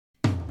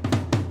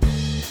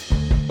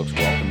folks,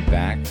 welcome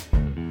back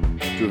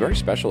to a very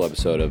special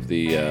episode of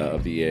the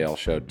EAL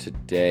show.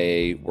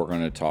 Today, we're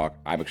going to talk.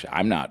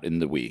 I'm not in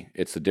the we.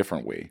 It's a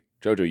different we.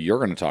 Jojo, you're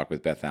going to talk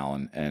with Beth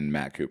Allen and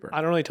Matt Cooper.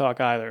 I don't really talk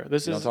either. You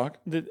don't talk?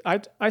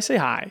 I say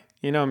hi.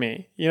 You know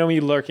me. You know me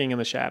lurking in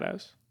the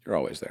shadows. You're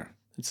always there.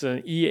 It's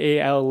an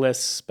EAL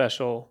list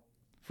special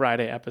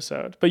Friday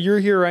episode. But you're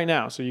here right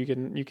now, so you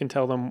can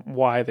tell them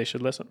why they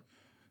should listen.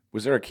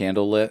 Was there a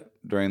candle lit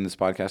during this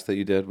podcast that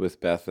you did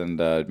with Beth and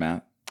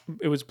Matt?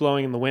 It was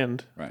blowing in the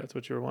wind. Right. That's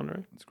what you were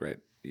wondering. That's great.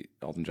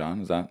 Elton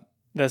John, is that?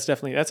 That's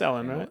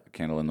Ellen, right?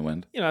 Candle in the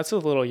Wind. You know, that's a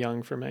little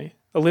young for me.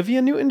 Olivia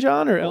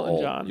Newton-John or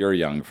Elton John? You're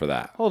young for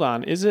that. Hold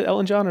on. Is it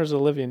Elton John or is it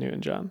Olivia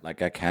Newton-John?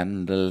 Like a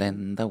candle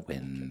in the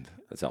wind.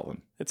 That's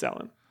Elton. It's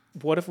Ellen.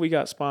 What if we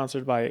got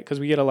sponsored by it? Because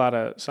we get a lot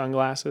of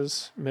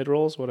sunglasses,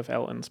 mid-rolls. What if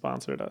Elton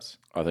sponsored us?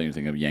 I thought you were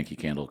thinking of Yankee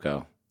Candle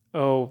Co.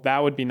 Oh, that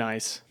would be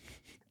nice.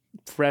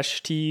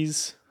 Fresh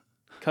teas,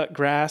 cut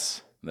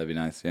grass. That'd be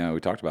nice. Yeah,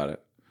 we talked about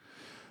it.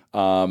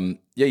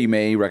 Yeah, you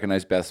may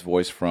recognize Beth's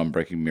voice from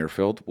Breaking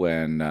Muirfield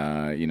when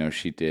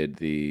she did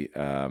the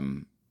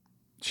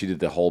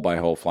hole by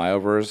hole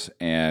flyovers,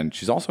 and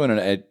she's also in an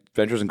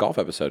Adventures in Golf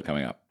episode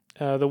coming up.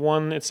 I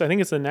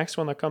think it's the next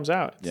one that comes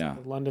out. It's yeah,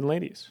 the London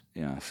Ladies.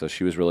 Yeah, so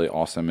she was really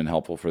awesome and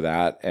helpful for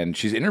that, and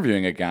she's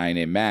interviewing a guy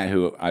named Matt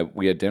who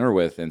we had dinner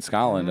with in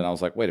Scotland, and I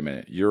was like, wait a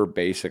minute, you're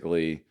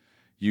basically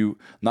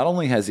not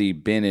only has he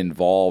been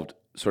involved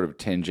sort of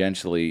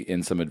tangentially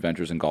in some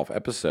Adventures in Golf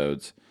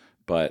episodes,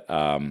 but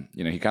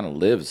he kind of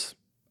lives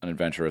an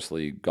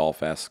adventurously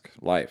golf-esque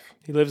life.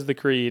 He lives the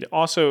creed.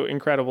 Also,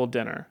 incredible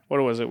dinner.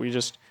 What was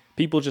it?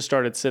 People just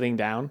started sitting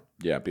down.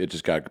 Yeah, it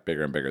just got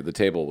bigger and bigger. The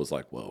table was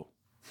like, whoa.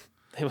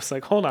 It was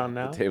like, hold on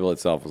now. The table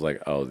itself was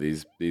like, oh,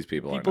 these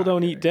people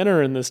don't eat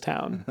dinner in this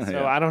town, so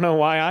yeah. I don't know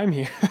why I'm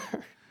here.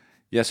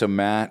 Yeah, so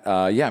Matt,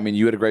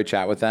 you had a great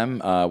chat with them.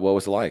 What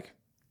was it like?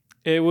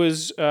 It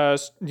was,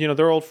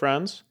 they're old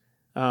friends,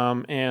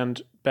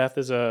 and Beth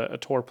is a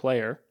tour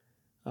player.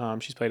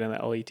 She's played in the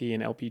LET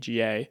and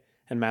LPGA,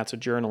 and Matt's a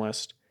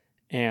journalist,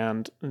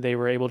 and they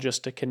were able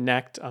just to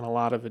connect on a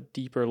lot of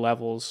deeper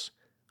levels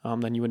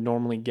than you would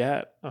normally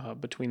get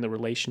between the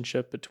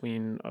relationship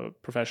between a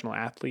professional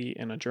athlete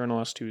and a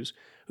journalist who's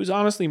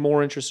honestly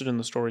more interested in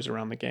the stories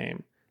around the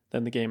game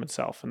than the game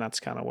itself, and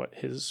that's kind of what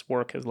his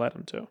work has led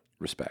him to.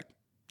 Respect.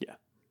 Yeah,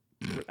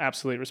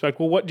 absolutely respect.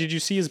 Well, what did you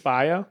see his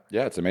bio?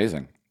 Yeah, it's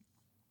amazing.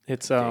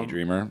 It's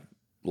daydreamer.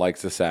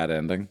 Likes a sad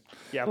ending.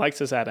 Yeah, likes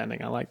a sad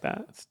ending. I like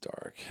that. It's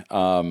dark.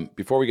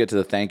 Before we get to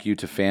the thank you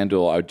to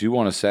FanDuel, I do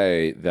want to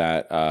say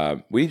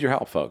that we need your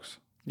help, folks.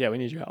 Yeah, we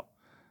need your help.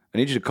 I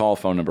need you to call a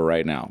phone number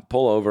right now.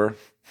 Pull over.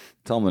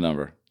 Tell them the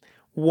number.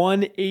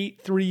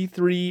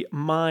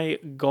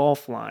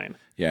 1-833-MY-GOLF-LINE.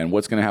 Yeah, and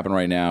what's going to happen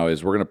right now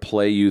is we're going to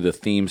play you the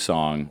theme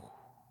song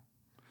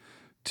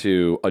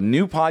to a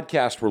new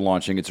podcast we're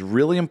launching. It's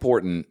really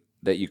important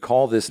that you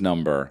call this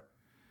number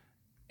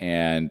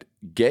and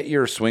get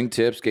your swing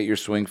tips, get your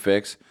swing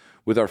fix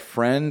with our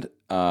friend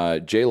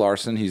Jay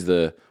Larson. He's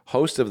the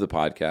host of the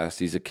podcast.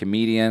 He's a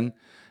comedian,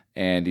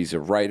 and he's a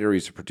writer,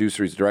 he's a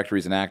producer, he's a director,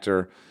 he's an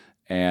actor,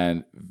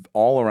 and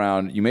all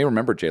around. You may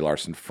remember Jay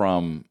Larson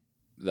from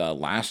the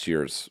last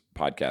year's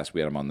podcast.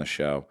 We had him on the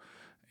show,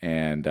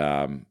 and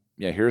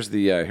here's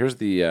the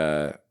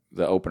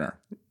opener,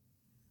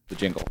 the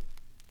jingle.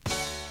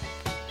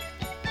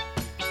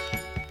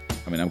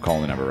 I'm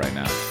calling the number right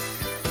now.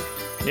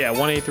 Yeah,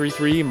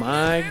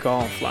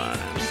 1-833-MY-GOLF-LINE.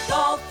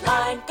 Golf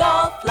line,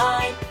 golf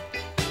line.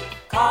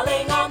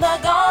 Calling on the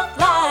golf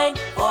line.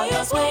 For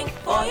your swing,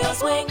 for your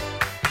swing.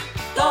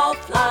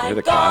 Golf line,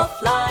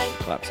 golf line.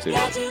 Claps too.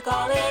 Got you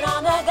calling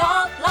on the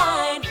golf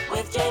line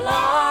with Jay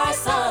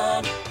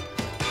Larson.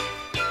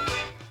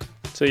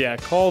 So yeah,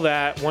 call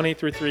that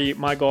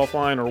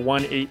 1-833-MY-GOLF-LINE or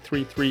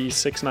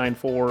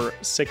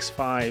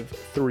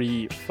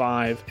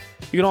 1-833-694-6535.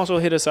 You can also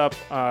hit us up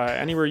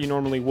anywhere you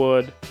normally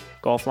would.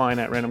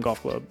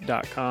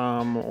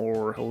 Golfline@randomgolfclub.com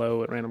or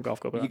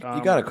hello@randomgolfclub.com.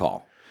 You got to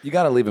call. You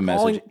got to leave a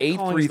message.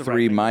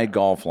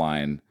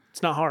 833-MY-GOLF-LINE.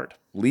 It's not hard.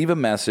 Leave a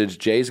message.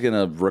 Jay's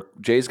gonna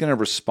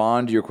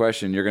respond to your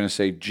question. You're gonna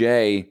say,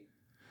 Jay,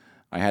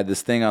 I had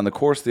this thing on the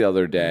course the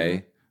other day.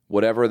 Mm-hmm.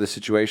 Whatever the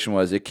situation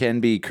was, it can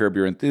be Curb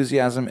Your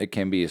Enthusiasm. It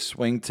can be a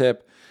swing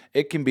tip.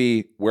 It can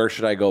be where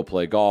should I go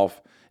play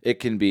golf.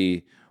 It can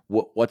be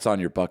what's on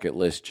your bucket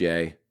list,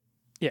 Jay.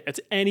 Yeah,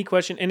 it's any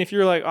question. And if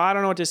you're like, I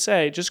don't know what to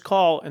say, just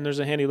call, and there's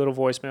a handy little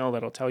voicemail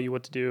that'll tell you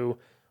what to do,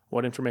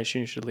 what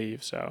information you should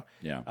leave. So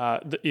yeah,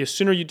 the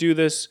sooner you do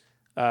this,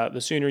 the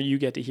sooner you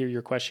get to hear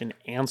your question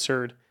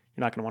answered.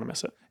 You're not going to want to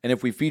miss it. And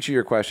if we feature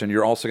your question,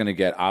 you're also going to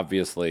get,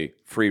 obviously,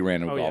 free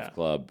Random Golf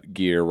Club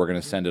gear. We're going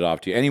to send it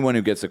off to you. Anyone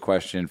who gets a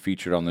question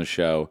featured on the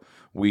show,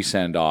 we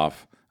send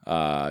off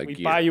we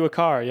gear. Buy you a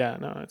car. Yeah,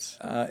 no, it's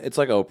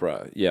like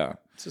Oprah. Yeah.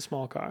 It's a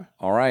small car.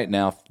 All right.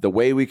 Now, the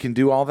way we can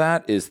do all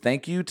that is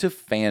thank you to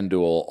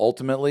FanDuel.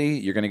 Ultimately,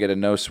 you're going to get a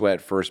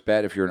no-sweat first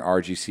bet if you're an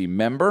RGC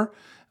member,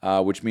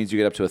 which means you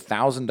get up to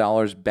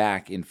 $1,000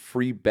 back in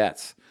free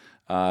bets.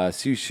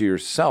 See for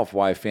yourself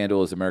why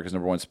FanDuel is America's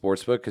 #1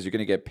 sportsbook, because you're going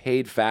to get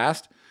paid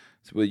fast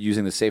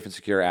using the Safe and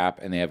Secure app,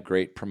 and they have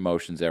great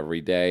promotions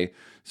every day.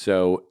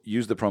 So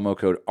use the promo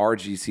code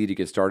RGC to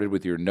get started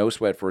with your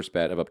no-sweat first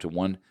bet of up to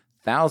 $1,000.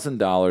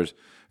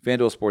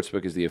 FanDuel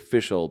Sportsbook is the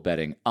official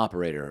betting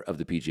operator of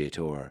the PGA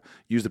Tour.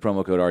 Use the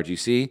promo code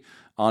RGC.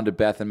 On to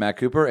Beth and Matt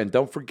Cooper. And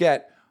don't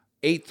forget,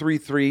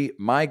 833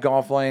 My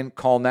Golf Lane.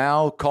 Call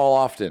now, call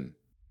often.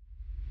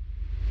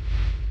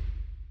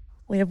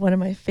 We have one of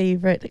my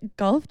favorite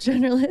golf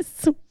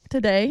journalists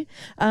today,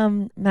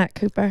 Matt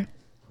Cooper.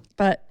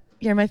 But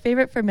you're my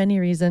favorite for many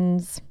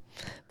reasons,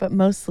 but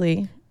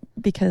mostly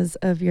because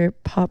of your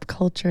pop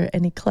culture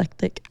and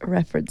eclectic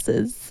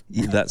references.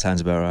 Yeah, that sounds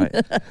about right.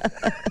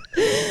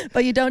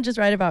 But you don't just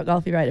write about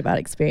golf, you write about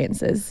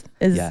experiences,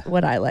 is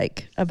what I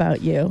like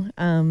about you.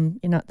 You're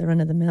not the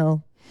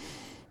run-of-the-mill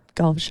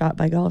golf shot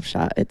by golf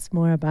shot. It's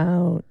more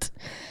about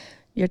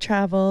your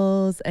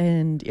travels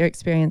and your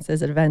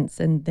experiences at events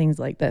and things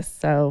like this.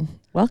 So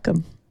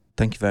welcome.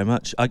 Thank you very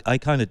much. I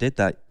kind of did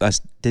that. I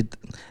did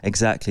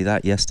exactly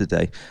that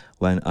yesterday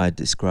when I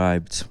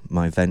described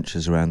my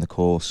ventures around the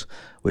course,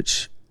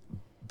 which,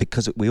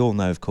 because we all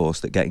know, of course,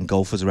 that getting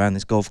golfers around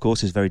this golf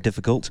course is very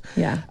difficult.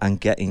 Yeah. And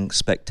getting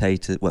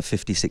spectators,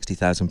 50,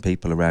 60,000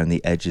 people around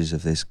the edges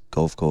of this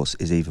golf course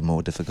is even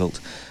more difficult.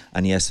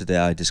 And yesterday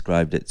I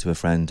described it to a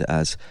friend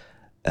as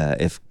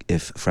if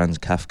Franz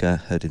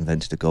Kafka had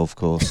invented a golf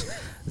course,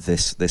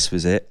 this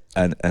was it.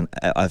 And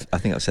I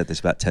think I've said this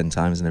about 10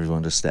 times, and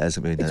everyone just stares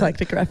at me.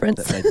 Eclectic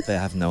reference. They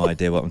have no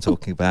idea what I'm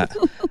talking about.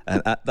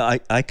 And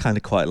I kind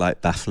of quite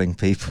like baffling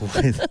people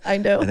with. I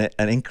know.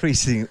 And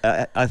increasing.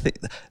 I think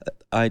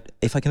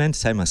if I can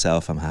entertain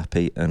myself, I'm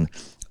happy. And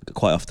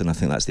quite often, I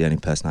think that's the only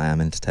person I am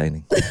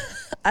entertaining.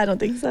 I don't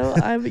think so.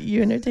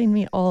 You entertain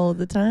me all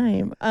the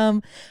time.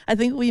 I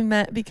think we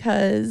met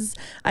because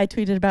I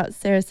tweeted about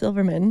Sarah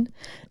Silverman,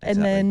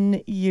 and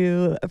then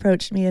you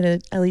approached me at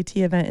an LET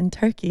event in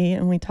Turkey,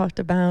 and we talked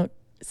about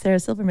Sarah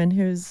Silverman,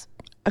 who's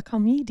a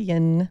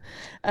comedian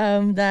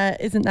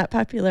that isn't that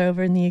popular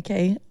over in the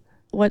UK.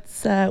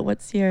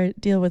 What's your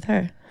deal with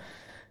her?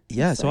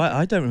 Yeah, so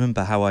I don't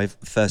remember how I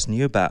first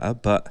knew about her,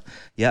 but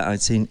yeah,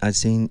 I'd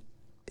seen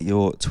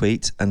your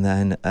tweet, and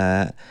then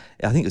I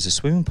think it was a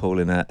swimming pool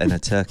in a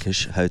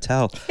Turkish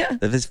hotel. Yeah.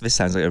 This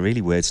sounds like a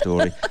really weird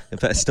story. I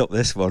better stop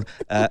this one.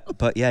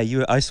 But yeah,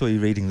 I saw you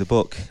reading the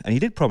book, and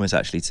you did promise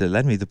actually to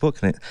lend me the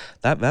book, and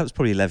that was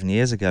probably 11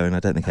 years ago, and I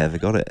don't think I ever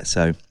got it.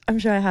 So I'm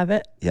sure I have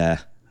it. Yeah.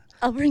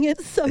 I'll bring it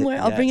somewhere.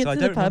 I'll bring it to the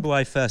pub. I don't remember where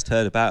I first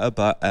heard about her,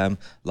 but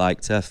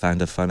liked her, found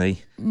her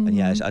funny. And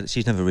yeah,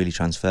 she's never really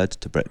transferred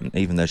to Britain,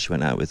 even though she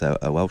went out with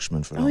a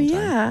Welshman for a long time.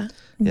 Oh yeah.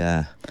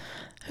 Yeah.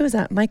 Who was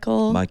that?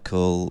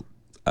 Michael.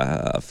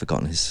 I've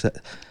forgotten his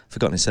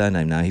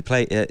surname now.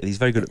 He's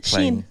very good at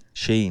playing.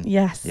 Sheen.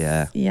 Yes.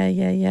 Yeah.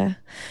 Yeah.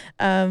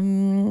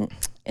 And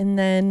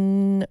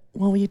then,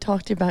 well, you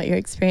talked about your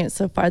experience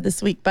so far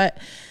this week, but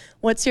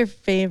what's your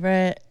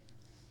favorite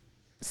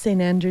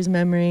St. Andrews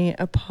memory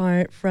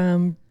apart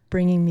from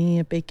bringing me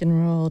a bacon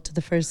roll to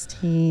the first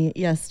tee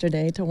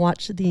yesterday to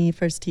watch the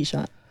first tee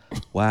shot?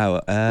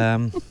 Wow.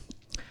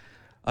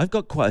 I've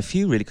got quite a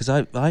few, really, because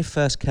I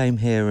first came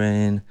here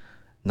in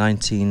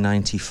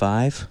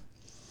 1995,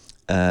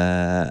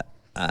 and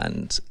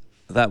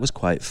that was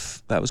quite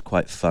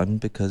fun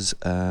because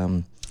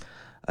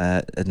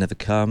I'd never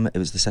come. It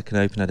was the second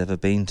Open I'd ever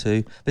been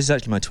to. This is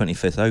actually my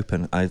 25th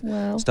Open. I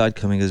started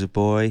coming as a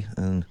boy,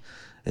 and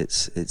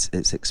it's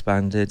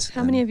expanded.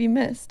 How many have you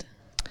missed?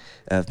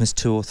 I've missed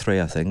 2 or 3,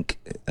 I think.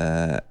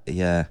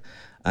 Yeah,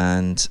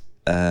 and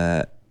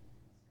yeah,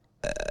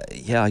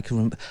 I can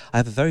remember. I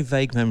have a very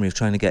vague memory of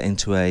trying to get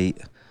into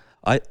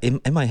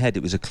in my head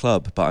it was a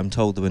club, but I'm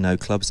told there were no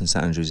clubs in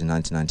St Andrews in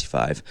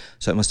 1995,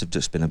 so it must have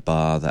just been a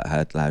bar that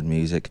had loud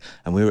music,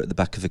 and we were at the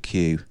back of a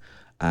queue,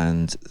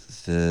 and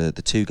the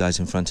 2 guys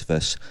in front of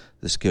us,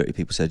 the security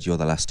people said, "You're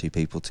the last 2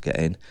 people to get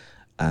in,"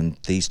 and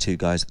these 2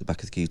 guys at the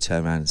back of the queue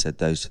turned around and said,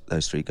 those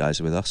 3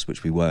 guys are with us,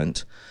 which we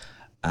weren't.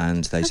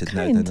 And they said,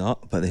 "No, they're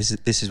not." But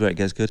this is where it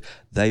gets good.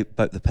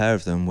 Both the pair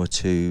of them were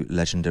 2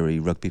 legendary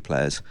rugby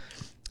players,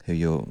 who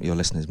your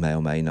listeners may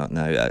or may not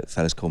know,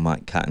 fellas called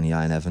Mike Catt and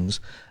Ian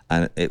Evans,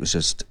 and it was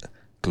just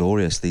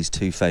glorious. These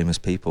 2 famous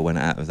people went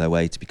out of their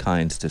way to be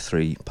kind to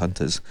 3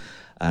 punters,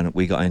 and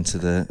we got into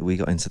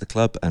the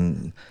club.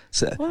 And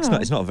so wow.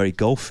 It's not a very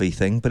golfy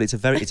thing, but it's a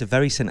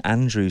very St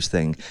Andrews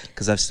thing,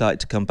 because I've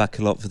started to come back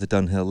a lot for the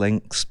Dunhill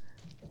Links.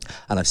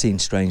 And I've seen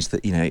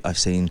I've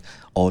seen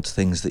odd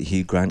things that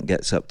Hugh Grant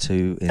gets up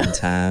to in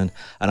town,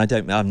 and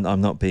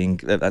I'm not being,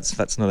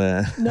 that's not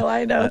a, no,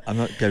 I know. I'm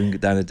not going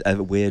down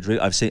a weird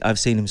route. I've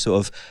seen him sort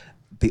of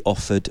be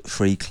offered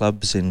free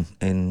clubs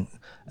in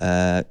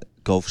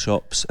golf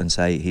shops and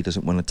say he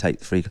doesn't want to take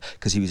the free,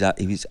 because he was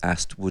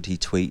asked would he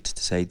tweet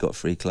to say he got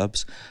free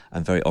clubs,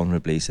 and very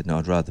honourably he said, "No,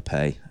 I'd rather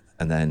pay."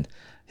 And then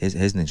here's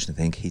an interesting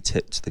thing: he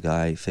tipped the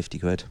guy 50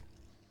 quid.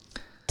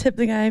 Tip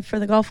the guy for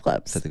the golf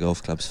clubs? For the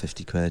golf clubs,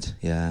 50 quid,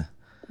 yeah.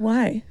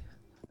 Why?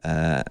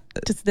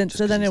 Just then, just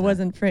so 'cause then he's it there.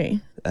 wasn't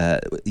free.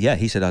 Yeah,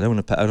 he said I don't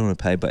want to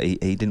pay, but he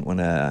didn't want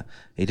to.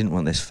 He didn't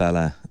want this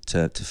fella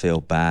to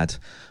feel bad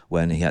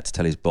when he had to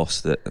tell his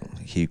boss that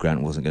Hugh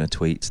Grant wasn't going to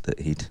tweet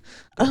that he'd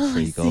got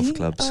free golf see.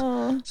 clubs.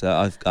 Oh. So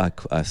I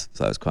thought it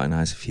was quite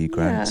nice of Hugh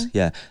Grant.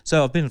 Yeah. Yeah.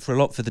 So I've been for a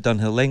lot for the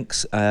Dunhill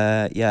Links.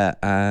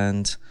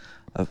 And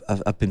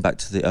I've been back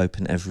to the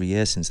Open every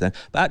year since then.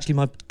 But actually,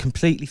 my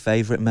completely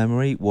favourite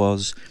memory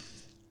was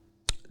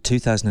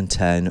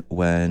 2010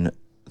 when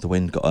the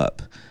wind got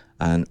up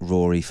and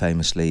Rory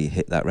famously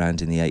hit that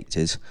round in the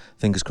 80s.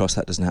 Fingers crossed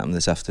that doesn't happen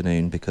this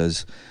afternoon,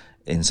 because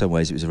in some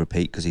ways it was a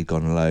repeat because he'd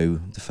gone low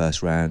the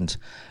first round.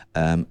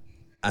 And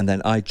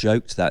then I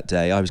joked that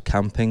day, I was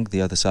camping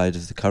the other side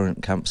of the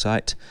current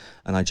campsite,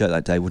 and I joked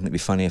that day, wouldn't it be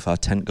funny if our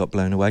tent got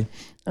blown away?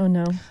 Oh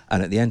no.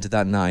 And at the end of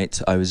that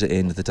night, I was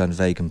in the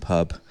Dunvegan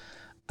pub,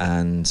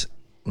 and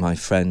my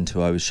friend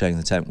who I was sharing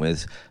the tent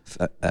with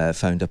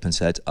phoned up and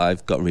said,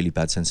 I've got a really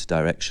bad sense of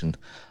direction,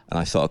 and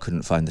I thought I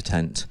couldn't find the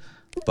tent,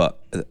 but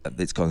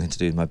it's got nothing to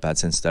do with my bad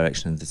sense of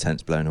direction, and the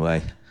tent's blown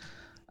away.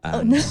 And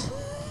Oh no.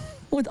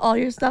 With all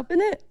your stuff in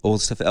it?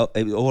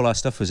 all our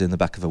stuff was in the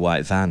back of a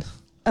white van.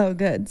 Oh,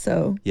 good.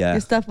 So Yeah.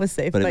 your stuff was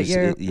safe, But but, it was-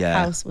 your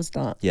yeah. house was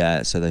not.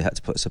 Yeah, so they had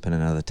to put us up in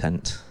another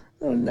tent.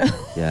 Oh no.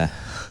 Yeah.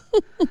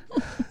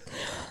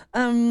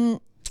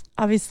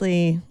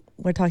 Obviously,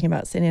 we're talking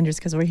about St. Andrews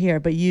because we're here,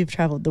 but you've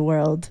traveled the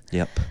world.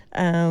 Yep.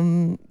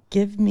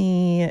 Give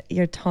me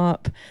your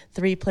top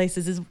 3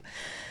 places.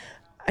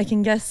 I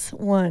can guess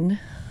one.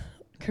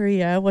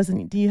 Korea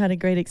you had a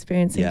great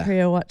experience in Yeah.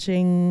 Korea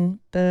watching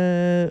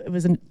it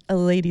was a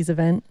ladies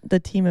event, the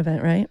team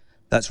event, right?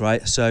 That's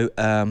right. So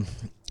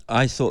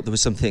I thought there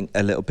was something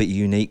a little bit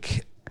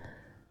unique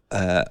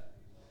about.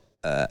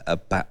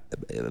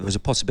 There was a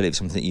possibility of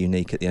something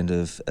unique at the end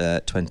of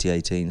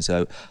 2018.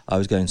 So I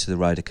was going to the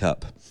Ryder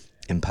Cup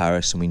in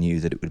Paris, and we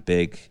knew that it would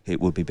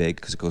be big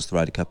because of course the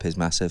Ryder Cup is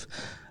massive.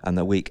 And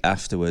the week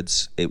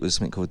afterwards, it was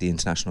something called the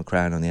International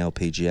Crown on the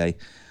LPGA,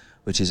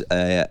 which is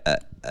a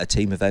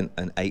team event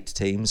and 8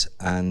 teams.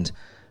 And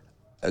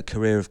a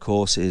Korea, of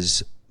course,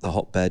 is the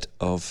hotbed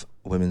of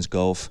women's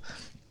golf.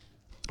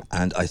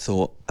 And I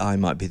thought I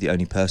might be the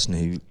only person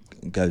who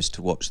goes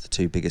to watch the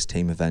 2 biggest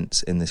team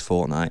events in this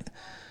fortnight.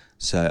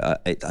 So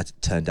it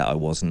turned out I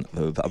wasn't,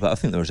 but I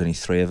think there was only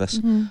 3 of us.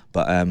 Mm-hmm.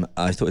 But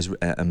I thought it was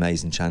an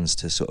amazing chance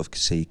to sort of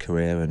see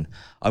Korea, and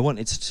I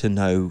wanted to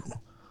know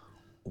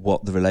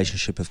what the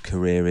relationship of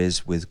Korea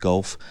is with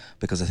golf,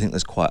 because I think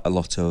there's quite a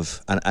lot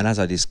of, and as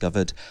I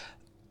discovered,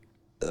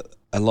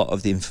 a lot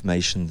of the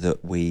information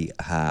that we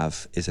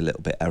have is a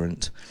little bit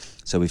errant.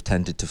 So we've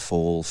tended to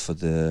fall for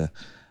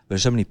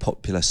there's so many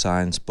popular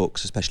science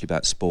books, especially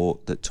about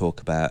sport, that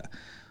talk about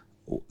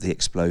the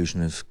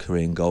explosion of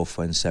Korean golf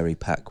when Seri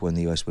Pak won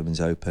the US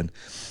Women's Open,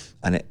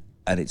 and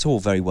it's all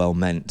very well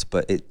meant,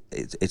 but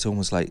it's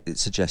almost like it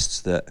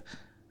suggests that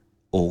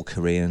all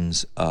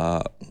Koreans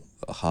are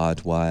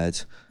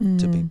hardwired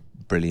to be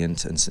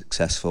brilliant and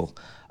successful,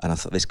 and I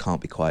thought this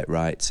can't be quite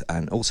right.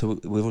 And also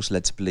we're also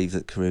led to believe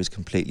that Korea is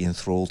completely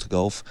enthralled to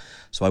golf,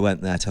 so I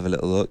went there to have a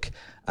little look,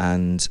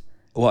 and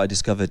what I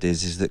discovered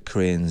is that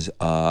Koreans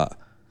are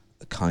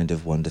kind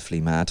of wonderfully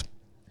mad.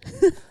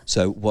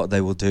 So what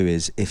they will do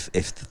is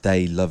if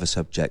they love a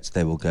subject,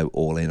 they will go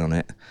all in on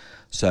it.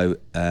 So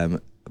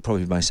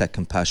probably my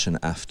second passion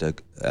after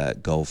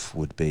golf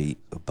would be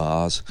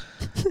bars,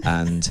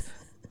 and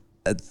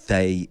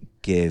they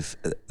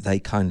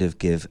kind of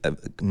give a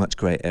much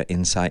greater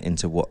insight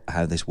into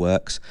how this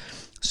works.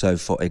 So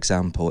for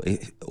example,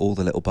 all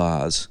the little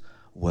bars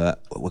were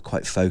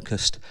quite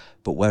focused,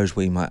 but whereas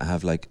we might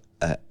have like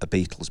a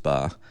Beatles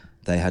bar,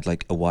 they had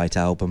like a White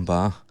Album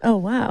bar. Oh,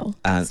 wow.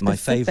 And Specific. my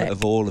favourite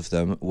of all of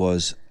them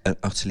was an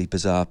utterly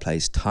bizarre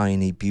place,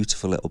 tiny,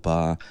 beautiful little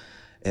bar.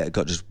 It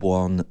got just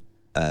one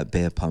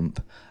beer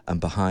pump, and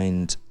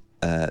behind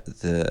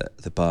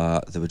the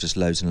bar there were just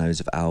loads and loads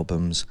of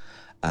albums,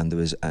 and there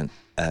was a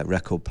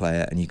record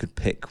player, and you could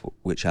pick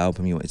which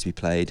album you wanted to be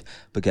played.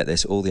 But get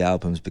this, all the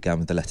albums began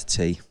with the letter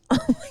T. Oh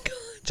my God.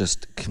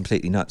 Just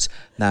completely nuts.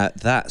 Now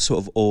that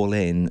sort of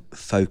all-in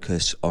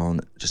focus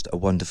on just a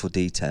wonderful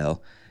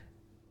detail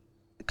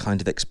kind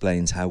of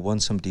explains how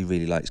once somebody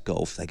really likes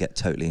golf, they get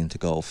totally into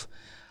golf.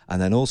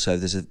 And then also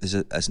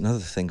there's another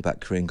thing about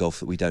Korean golf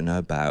that we don't know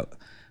about,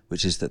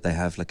 which is that they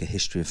have like a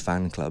history of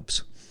fan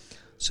clubs.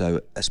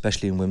 So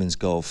especially in women's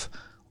golf,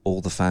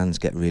 all the fans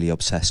get really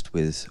obsessed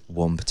with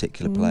one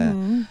particular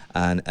player.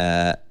 And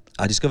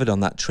I discovered on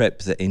that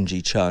trip that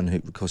In-ji Chun, who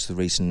of course the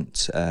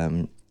recent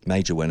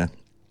major winner,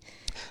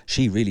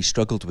 she really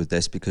struggled with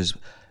this because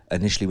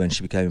initially when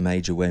she became a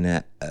major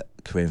winner,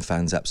 Korean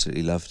fans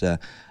absolutely loved her,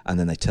 and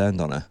then they turned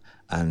on her,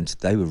 and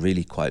they were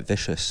really quite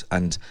vicious.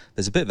 And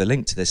there's a bit of a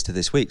link to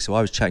this week. So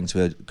I was chatting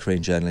to a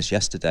Korean journalist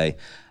yesterday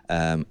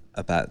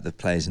about the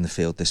players in the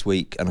field this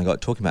week, and I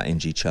got talking about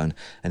In-ji Chun,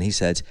 and he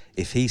said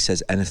if he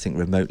says anything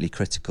remotely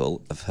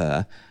critical of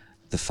her,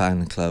 the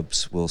fan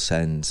clubs will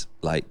send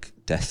like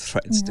death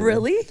threats to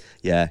Really? him.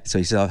 Yeah, so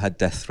he said I've had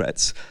death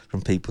threats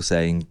from people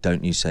saying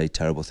don't you say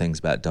terrible things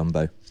about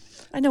Dumbo.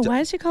 I know. Why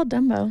is she called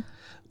Dumbo?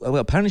 Well,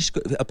 apparently she's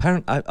got.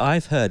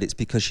 I've heard it's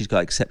because she's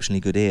got exceptionally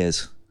good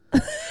ears.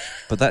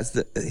 But that's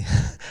the.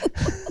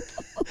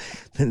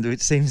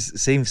 It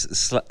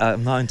seems.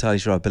 I'm not entirely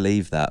sure I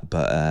believe that,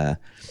 but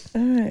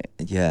All right.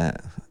 yeah.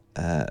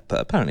 But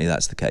apparently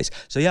that's the case.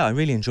 So yeah, I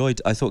really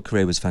enjoyed. I thought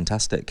Korea was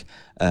fantastic,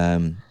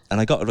 and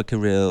I got like a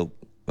real.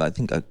 I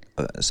think I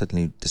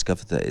suddenly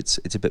discovered that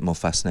it's a bit more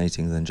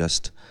fascinating than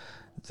just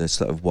the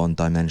sort of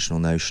one-dimensional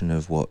notion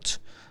of what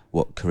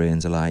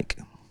Koreans are like.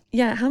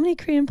 Yeah. How many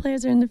Korean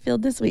players are in the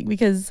field this week?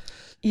 Because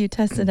you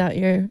tested out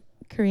your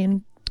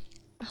Korean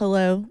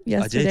hello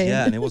yesterday. I did,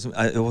 yeah, and it wasn't.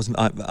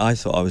 I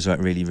thought I was like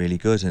really, really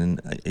good,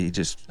 and he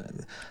just.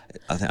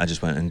 I think I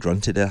just went and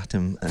grunted at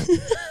him. And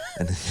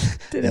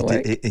Did it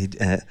work?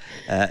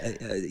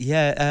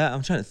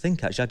 I'm trying to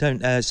think. Actually, I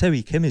don't.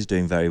 Seo Kim is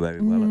doing very,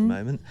 very well at the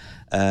moment,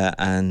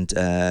 and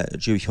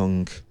Joo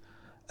Hyung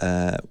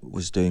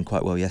was doing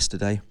quite well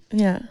yesterday.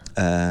 Yeah.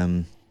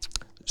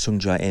 Sung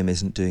Jae Im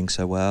isn't doing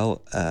so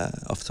well.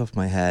 Off the top of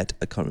my head,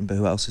 I can't remember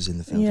who else is in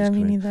the field. Yeah,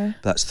 me Korean. neither.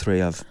 That's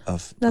three I've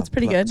That's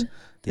pretty plucked. good.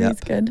 Yep.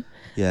 That's good.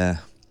 Yeah.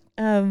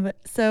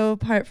 So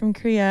apart from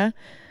Korea,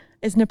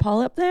 is Nepal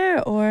up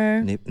there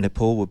or?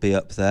 Nepal would be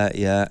up there,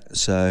 yeah.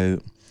 So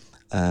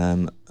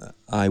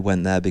I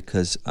went there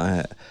because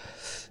I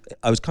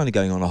was kind of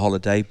going on a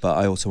holiday, but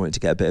I also wanted to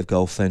get a bit of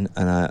golf in,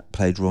 and I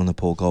played Royal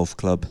Nepal Golf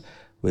Club,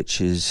 which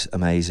is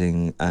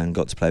amazing, and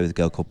got to play with a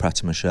girl called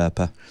Pratima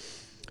Sherpa,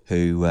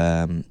 who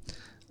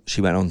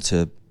she went on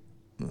to,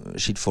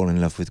 she'd fallen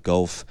in love with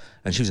golf,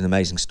 and she was an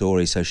amazing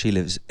story. So she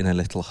lives in a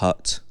little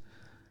hut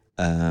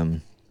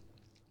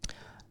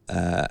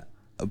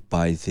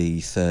by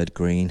the third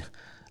green.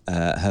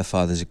 Her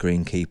father's a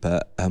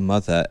greenkeeper. Her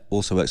mother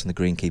also works on the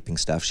greenkeeping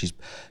staff. She's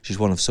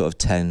one of sort of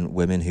 10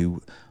 women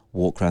who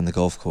walk around the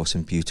golf course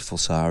in beautiful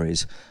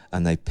saris,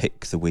 and they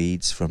pick the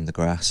weeds from the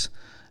grass.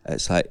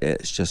 It's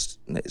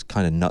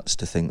kind of nuts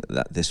to think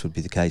that this would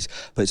be the case.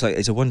 But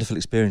it's a wonderful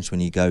experience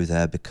when you go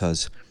there,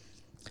 because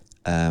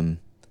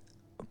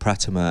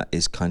Pratima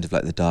is kind of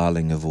like the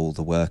darling of all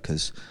the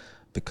workers,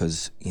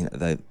 because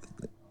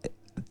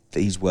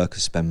these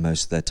workers spend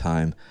most of their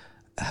time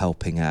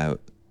helping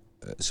out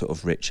sort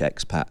of rich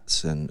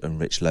expats and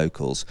rich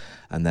locals,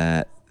 and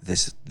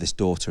this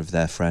daughter of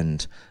their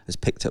friend has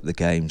picked up the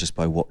game just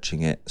by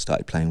watching it,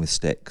 started playing with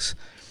sticks,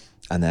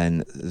 and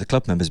then the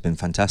club members have been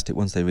fantastic.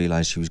 Once they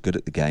realised she was good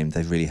at the game,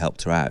 they've really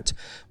helped her out,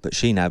 but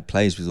she now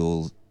plays with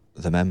all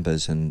the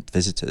members and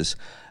visitors,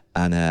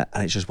 and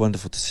it's just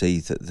wonderful to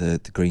see that the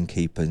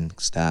greenkeeping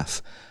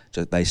staff,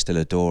 they still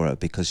adore her,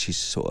 because she's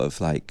sort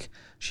of like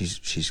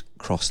she's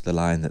crossed the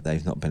line that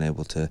they've not been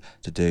able to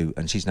do,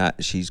 and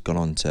she's gone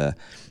on to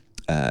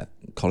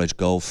college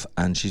golf,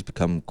 and she's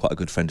become quite a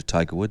good friend of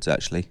Tiger Woods,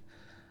 actually.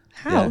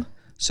 How? Yeah.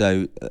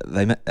 So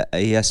they met at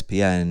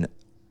ESPN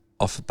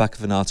off the back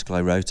of an article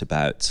I wrote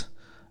about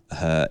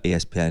her.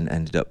 ESPN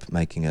ended up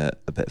making a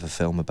bit of a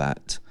film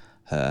about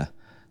her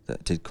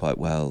that did quite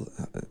well.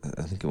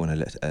 I think it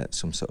won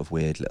some sort of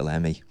weird little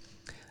Emmy,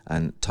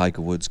 and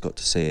Tiger Woods got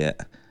to see it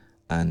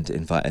and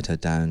invited her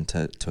down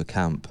to a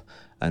camp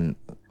and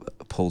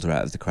pulled her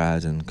out of the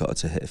crowd and got her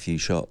to hit a few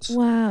shots.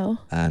 Wow.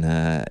 And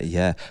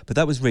but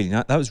that was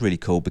really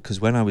cool, because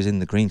when I was in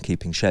the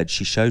greenkeeping shed,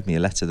 she showed me a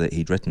letter that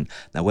he'd written.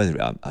 Now,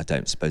 I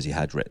don't suppose he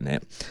had written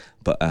it,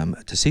 but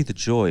to see the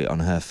joy on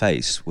her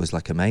face was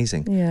like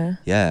amazing. Yeah.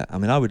 Yeah. I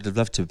mean, I would have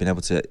loved to have been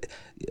able to.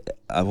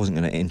 I wasn't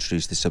going to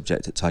introduce this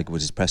subject at Tiger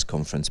Woods' press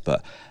conference,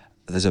 but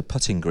there's a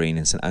putting green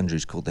in St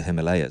Andrews called the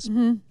Himalayas,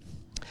 and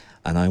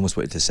I almost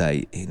wanted to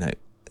say,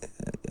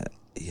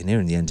 you're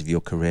nearing the end of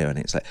your career, and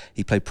it's like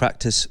he played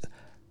practice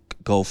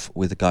golf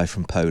with a guy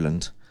from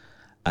Poland,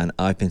 and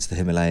I've been to the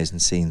Himalayas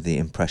and seen the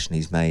impression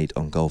he's made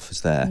on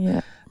golfers there.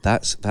 Yeah.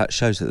 That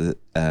shows that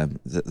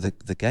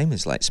the game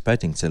is like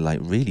spreading to like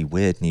really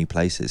weird new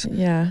places.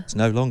 Yeah. It's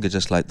no longer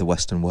just like the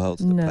Western world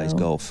that plays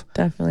golf.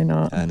 Definitely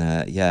not. And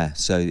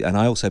and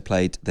I also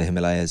played the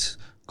Himalayas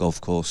golf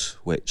course,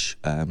 which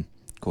of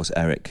course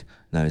Eric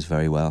knows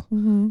very well.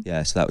 Mm-hmm.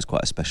 Yeah, so that was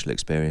quite a special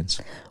experience.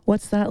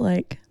 What's that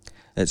like?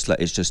 It's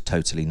just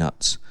totally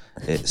nuts.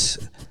 It's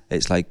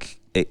like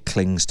it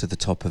clings to the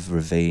top of a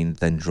ravine,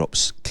 then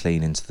drops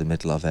clean into the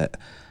middle of it.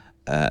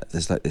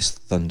 There's like this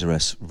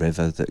thunderous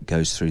river that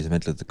goes through the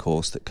middle of the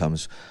course that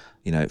comes,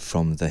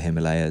 from the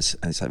Himalayas,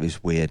 and it's like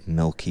this weird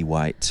milky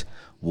white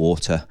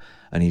water,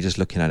 and you're just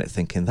looking at it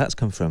thinking that's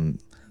come from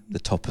the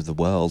top of the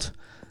world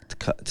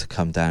to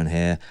come down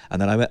here.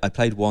 And then I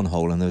played one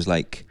hole, and there was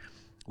like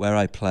where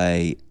I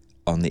play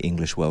on the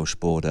English-Welsh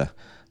border.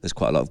 There's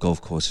quite a lot of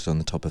golf courses on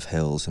the top of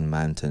hills and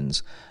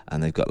mountains,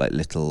 and they've got like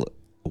little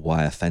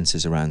wire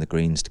fences around the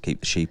greens to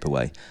keep the sheep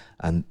away.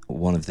 And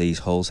one of these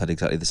holes had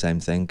exactly the same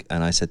thing.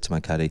 And I said to my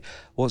caddy,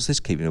 "What's this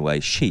keeping away?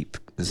 Sheep?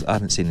 Because I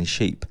haven't seen any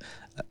sheep."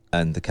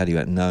 And the caddy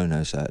went,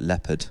 "No, sir,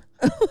 leopard."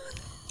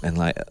 And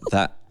like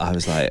that, I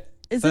was like,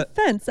 Is a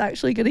fence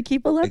actually going to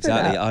keep a leopard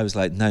Exactly. out? I was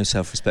like, no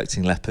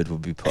self-respecting leopard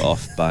would be put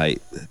off by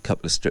a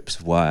couple of strips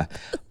of wire.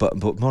 But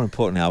more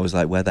importantly, I was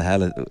like, where the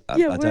hell? I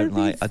don't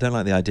like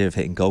the idea of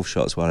hitting golf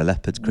shots while a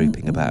leopard's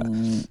creeping about.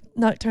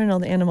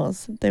 Nocturnal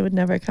animals. They would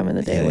never come in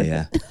the day with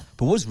it.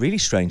 But what was really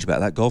strange about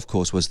that golf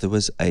course was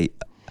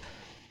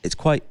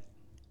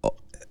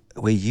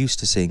we're used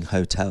to seeing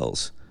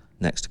hotels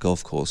next to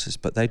golf courses,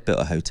 but they'd built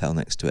a hotel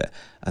next to it,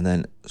 and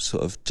then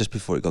sort of just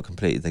before it got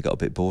completed, they got a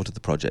bit bored of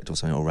the project or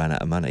something, or ran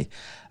out of money,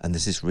 and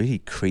there's this really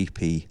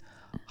creepy,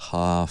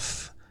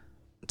 half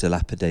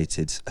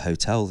dilapidated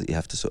hotel that you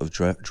have to sort of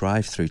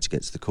drive through to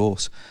get to the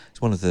course.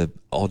 It's one of the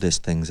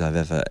oddest things I've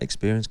ever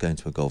experienced going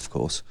to a golf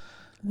course.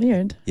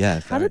 Weird.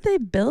 Yeah. How did they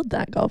build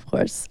that golf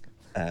course?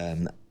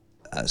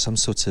 Some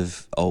sort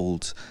of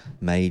old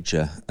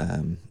major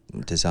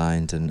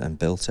designed and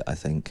built it, I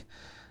think.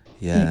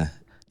 Yeah.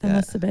 That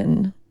must have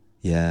been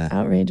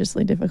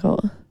outrageously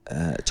difficult.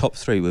 Top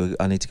three.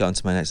 I need to go on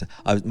to my next.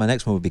 My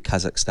next one would be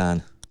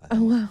Kazakhstan.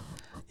 Oh wow!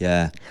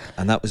 Yeah,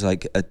 and that was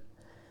like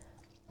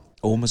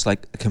almost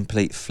like a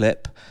complete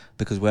flip,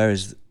 because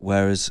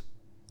whereas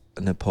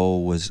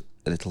Nepal was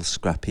a little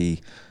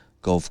scrappy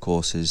golf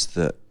courses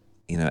that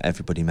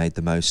everybody made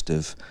the most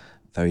of,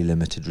 very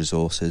limited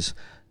resources.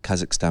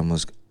 Kazakhstan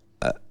was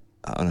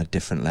on a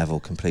different level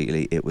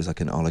completely. It was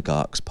like an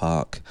oligarch's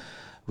park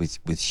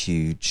with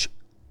huge,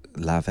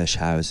 lavish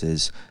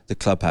houses. The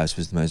clubhouse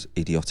was the most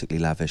idiotically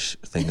lavish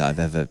thing that I've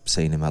ever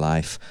seen in my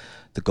life.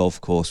 The golf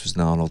course was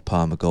an Arnold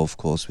Palmer golf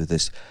course with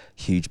this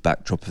huge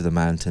backdrop of the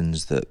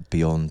mountains that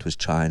beyond was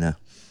China.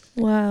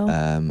 Wow.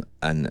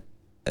 And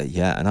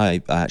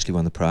I actually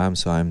won the Pro-Am,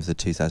 so I'm the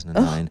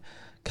 2009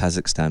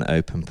 Kazakhstan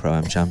Open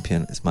Pro-Am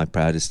champion. It's my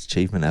proudest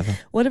achievement ever.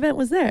 What event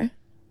was there?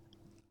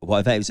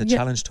 What event? It was a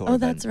challenge tour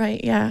event. That's right,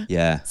 yeah.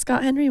 Yeah.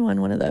 Scott Henry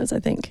won one of those, I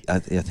think. I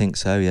think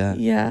so, yeah.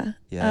 Yeah.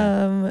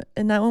 Yeah.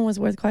 And that one was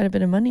worth quite a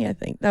bit of money, I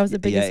think. That was the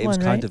biggest one, right? Yeah, it was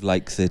kind of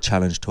like the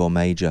challenge tour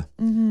major.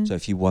 Mm-hmm. So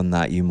if you won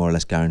that, you more or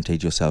less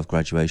guaranteed yourself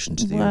graduation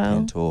to the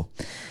European tour.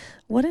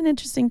 What an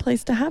interesting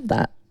place to have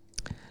that.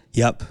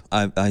 Yep,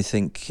 I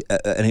think,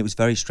 and it was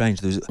very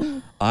strange.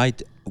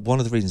 One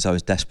of the reasons I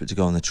was desperate to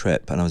go on the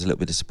trip, and I was a little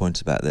bit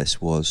disappointed about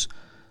this, was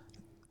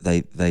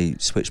they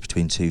switched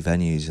between two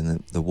venues,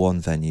 and the one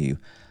venue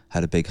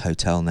had a big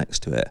hotel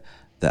next to it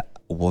that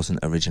wasn't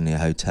originally a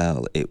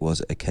hotel. It was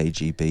a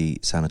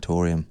KGB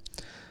sanatorium.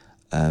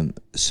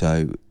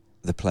 So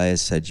the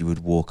players said you would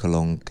walk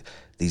along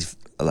these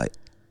like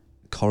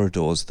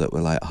corridors that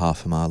were like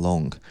half a mile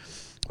long,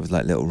 with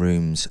like little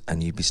rooms,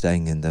 and you'd be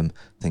staying in them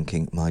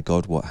thinking, my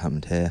God, what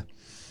happened here?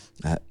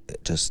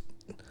 Just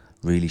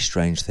really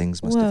strange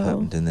things must have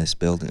happened in this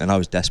building. And I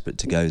was desperate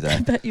to go there.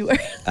 I bet you were.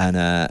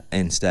 And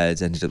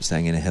instead ended up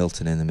staying in a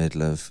Hilton in the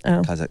middle of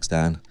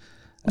Kazakhstan.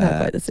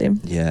 Not quite the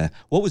same. Yeah.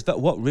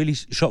 What really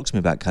shocks me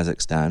about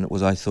Kazakhstan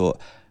was I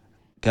thought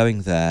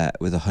going there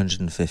with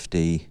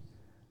 150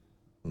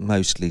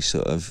 mostly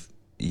sort of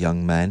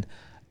young men,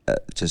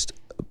 just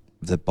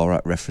the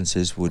Borat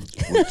references would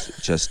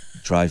just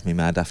drive me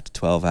mad after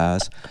 12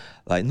 hours.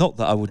 Like, not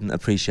that I wouldn't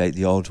appreciate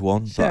the odd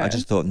one, but I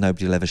just thought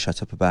nobody will ever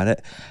shut up about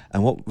it.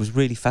 And what was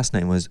really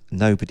fascinating was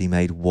nobody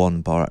made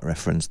one Borat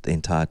reference the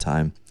entire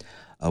time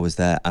I was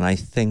there. And I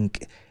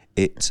think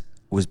it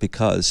was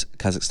because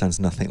Kazakhstan's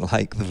nothing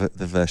like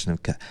the version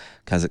of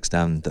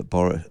Kazakhstan that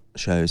Borat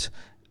shows.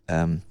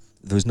 There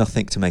was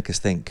nothing to make us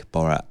think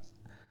Borat.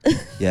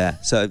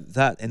 Yeah, so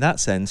that in that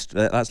sense,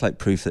 that's like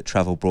proof that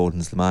travel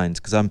broadens the mind,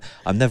 because I'm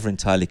never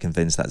entirely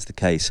convinced that's the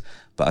case,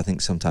 but I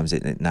think sometimes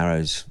it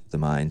narrows the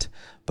mind.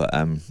 But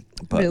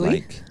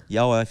really?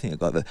 I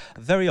think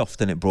very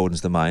often it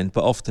broadens the mind,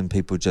 but often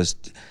people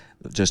just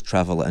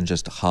travel and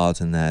just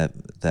harden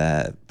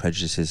their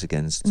prejudices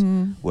against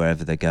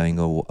wherever they're going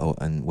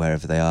and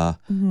wherever they are.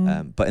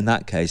 Mm-hmm. But in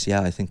that case,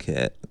 I think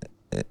it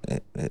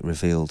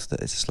revealed that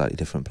it's a slightly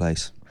different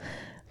place.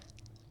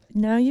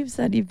 Now you've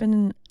said you've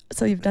done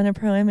a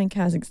Pro-Am in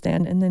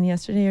Kazakhstan, and then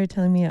yesterday you were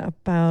telling me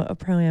about a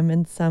Pro-Am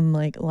in some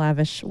like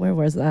lavish, where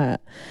was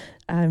that?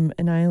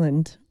 An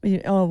island.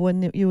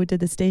 When you did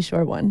the Stay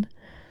Shore one.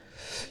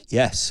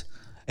 Yes.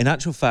 In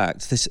actual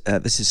fact, this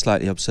is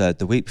slightly absurd.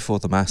 The week before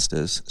the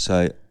Masters,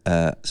 so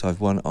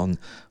I've won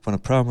a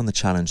Pro-Am on the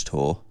Challenge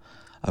Tour.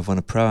 I've won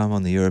a Pro-Am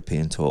on the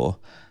European Tour.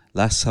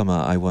 Last summer,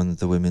 I won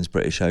the Women's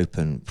British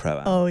Open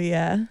Pro-Am. Oh,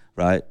 yeah.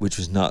 Right, which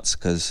was nuts,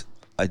 because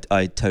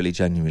I totally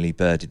genuinely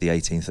birdied the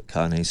 18th at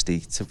Carnoustie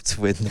to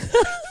win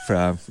the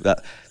Pro-Am.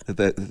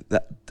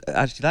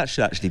 That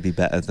should actually be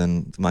better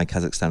than my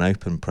Kazakhstan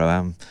Open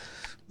Pro-Am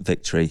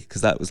victory,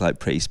 because that was like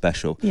pretty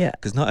special. Yeah.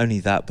 Because not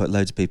only that, but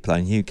loads of people I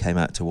knew came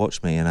out to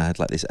watch me, and I had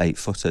like this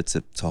 8-footer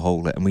to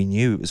hold it, and we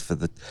knew it was for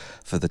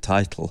the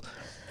title,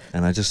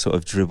 and I just sort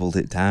of dribbled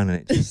it down, and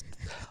it just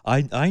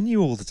I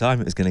knew all the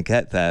time it was going to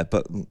get there,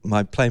 but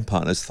my playing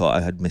partners thought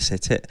I had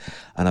mishit it,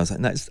 and I was like,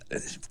 no,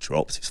 it's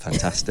dropped. It's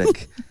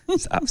fantastic.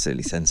 It's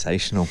absolutely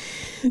sensational.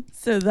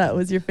 So that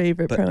was your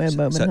favorite Pro-Am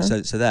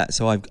moment,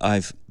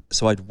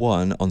 So I'd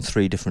won on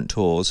 3 different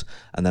tours,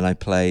 and then I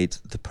played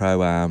the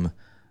Pro-Am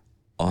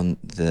on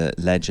the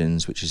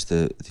Legends, which is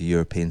the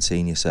European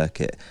senior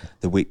circuit,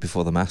 the week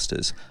before the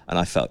Masters, and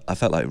I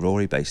felt like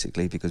Rory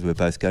basically, because we were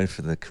both going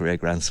for the career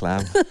Grand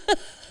Slam.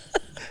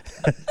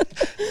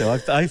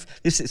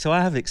 So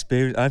I have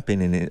experience. I've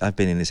been in it. I've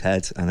been in his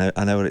head.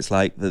 I know what it's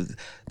like.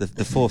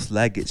 The fourth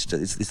leg. It's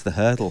the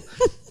hurdle,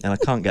 and I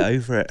can't get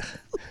over it.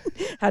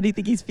 How do you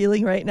think he's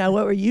feeling right now?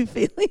 What were you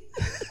feeling?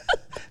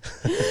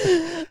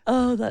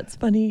 Oh, that's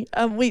funny.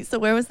 Wait, so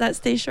where was that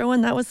Stay Shore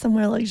one? That was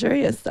somewhere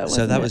luxurious, though.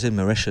 So that was in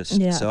Mauritius.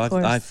 Yeah, so of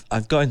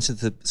I've got into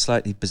the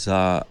slightly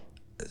bizarre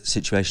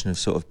situation of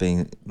sort of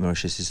being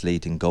Mauritius's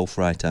leading golf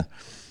writer.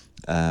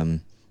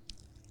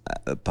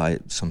 By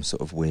some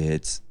sort of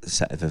weird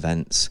set of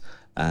events,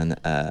 and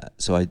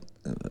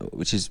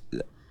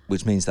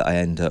which means that I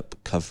end up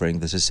covering.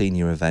 There's a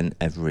senior event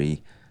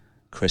every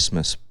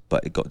Christmas,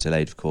 but it got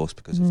delayed, of course,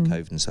 because of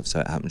COVID and stuff.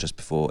 So it happened just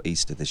before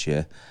Easter this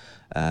year,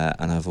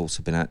 and I've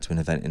also been out to an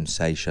event in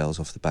Seychelles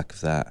off the back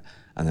of that,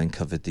 and then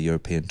covered the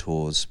European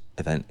Tours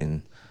event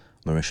in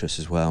Mauritius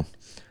as well.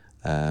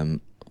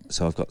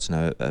 So I've got to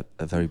know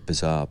a very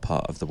bizarre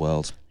part of the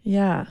world.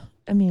 Yeah,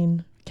 I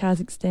mean,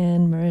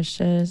 Kazakhstan,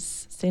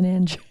 Mauritius, St.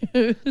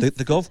 Andrews.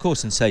 The golf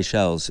course in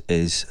Seychelles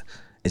is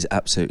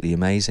absolutely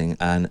amazing,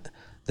 and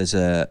there's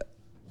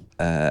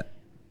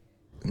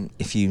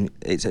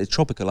it's a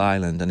tropical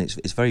island, and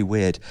it's very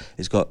weird.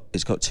 It's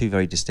got two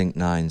very distinct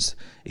nines.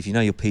 If you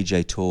know your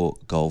PGA Tour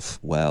golf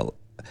well,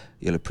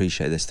 you'll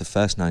appreciate this. The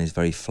first nine is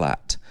very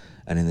flat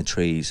and in the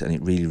trees, and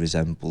it really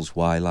resembles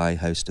Wailai,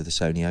 host of the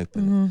Sony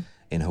Open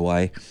in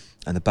Hawaii.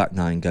 And the back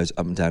nine goes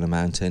up and down a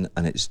mountain,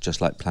 and it's just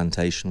like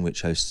Plantation,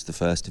 which hosts the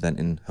first event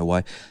in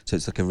Hawaii. So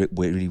it's like a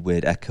really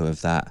weird echo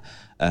of that.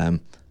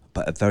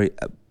 But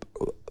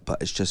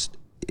it's just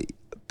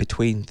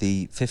between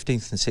the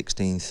 15th and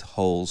 16th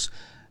holes,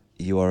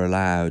 you are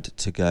allowed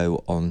to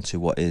go on to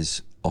what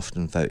is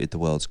often voted the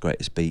world's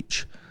greatest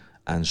beach,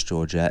 Anse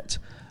Georgette,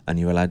 and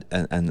you're allowed,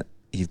 and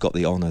you've got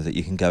the honour that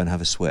you can go and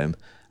have a swim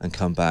and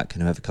come back,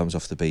 and whoever comes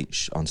off the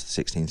beach onto the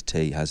 16th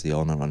tee has the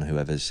honour on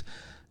whoever's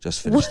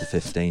just finished the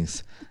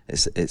 15th.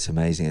 It's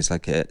amazing. It's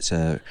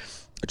a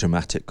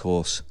dramatic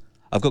course.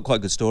 I've got quite a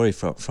good story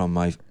from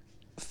my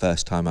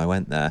first time I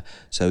went there.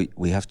 So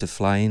we have to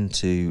fly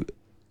into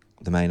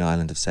the main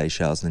island of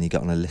Seychelles, and then you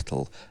get on a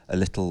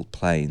little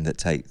plane that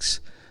takes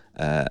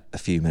a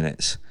few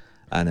minutes.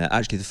 And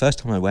actually, the first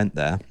time I went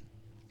there,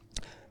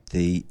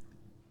 you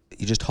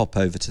just hop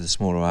over to the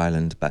smaller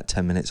island, about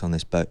 10 minutes on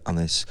this boat, on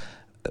this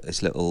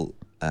little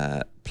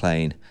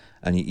plane.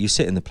 And you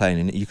sit in the plane,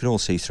 and you can all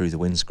see through the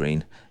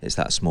windscreen. It's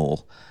that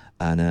small.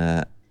 And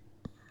there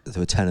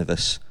were 10 of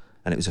us,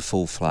 and it was a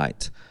full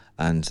flight.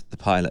 And the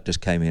pilot just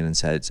came in and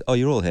said, "Oh,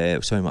 you're all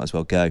here, so we might as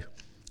well go."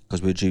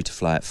 Because we were due to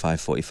fly at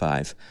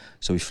 5:45.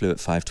 So we flew at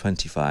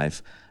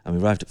 5:25, and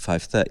we arrived at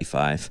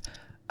 5:35.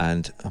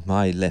 And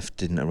my lift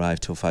didn't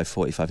arrive till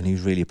 5:45, and he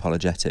was really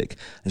apologetic.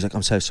 He was like,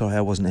 "I'm so sorry,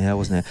 I wasn't here."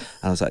 And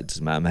I was like,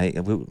 "Doesn't matter, mate.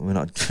 We're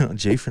not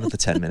due for another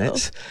 10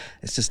 minutes.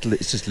 It's just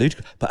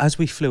ludicrous." But as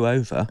we flew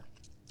over,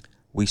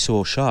 we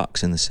saw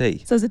sharks in the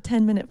sea. So it was a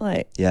 10-minute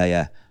flight.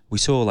 Yeah. We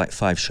saw like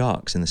 5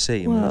 sharks in the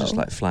sea, and we were just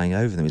like flying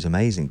over them. It was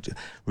amazing,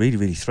 really,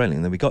 really thrilling.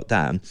 And then we got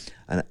down,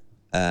 and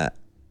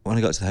when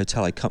I got to the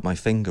hotel, I cut my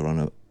finger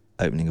on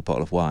opening a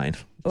bottle of wine.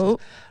 Oh,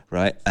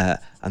 right.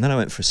 And then I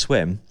went for a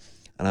swim,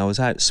 and I was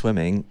out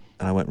swimming,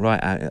 and I went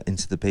right out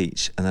into the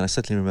beach, and then I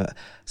suddenly I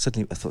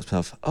thought to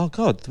myself, "Oh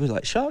God, there were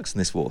like sharks in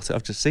this water.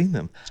 I've just seen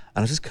them,"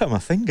 and I just cut my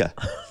finger.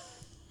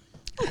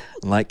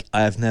 Like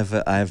I have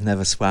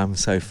never swam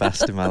so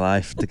fast in my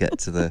life to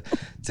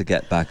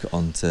get back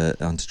onto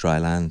dry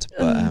land.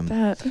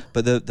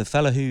 But the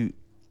fella who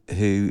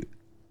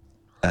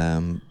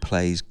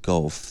plays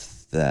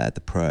golf there,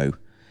 the pro,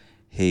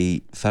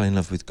 he fell in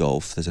love with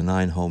golf. There's a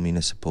 9-hole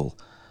municipal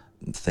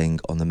thing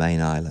on the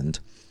main island.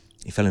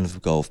 He fell in love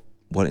with golf,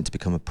 wanted to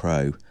become a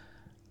pro,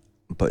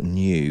 but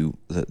knew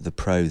that the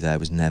pro there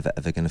was never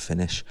ever going to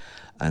finish.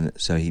 And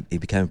so he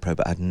became a pro,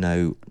 but had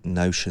no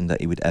notion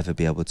that he would ever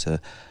be able to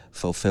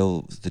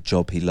fulfill the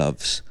job he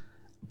loves.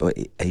 But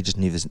he just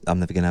knew, I'm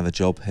never going to have a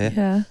job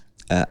here.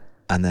 Yeah.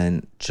 And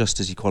then just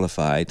as he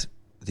qualified,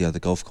 the other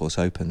golf course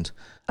opened.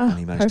 And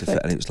he managed to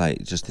fit. And it was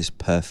like just this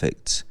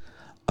perfect,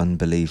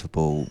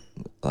 unbelievable,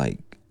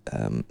 like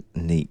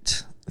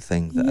neat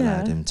thing that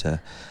allowed him to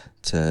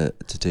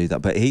do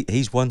that. But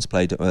he's once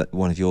played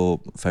one of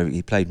your favourite.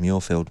 He played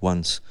Muirfield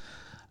once,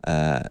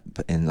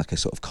 but in like a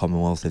sort of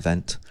Commonwealth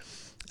event.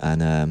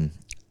 And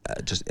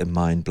just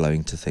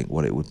mind-blowing to think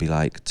what it would be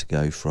like to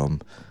go from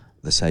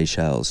the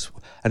Seychelles.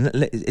 And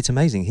it's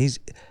amazing.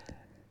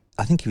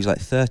 I think he was like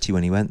 30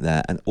 when he went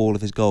there, and all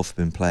of his golf had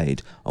been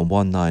played on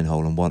one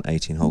 9-hole and one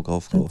 18-hole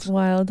golf course. That's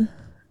wild.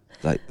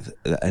 Like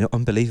an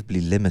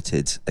unbelievably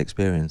limited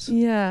experience.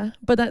 Yeah,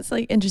 but that's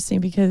like interesting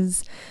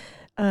because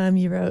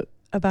you wrote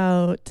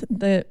about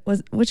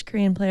which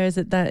Korean player is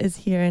it that is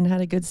here and had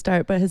a good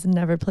start but has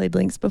never played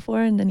links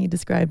before, and then you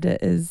described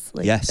it as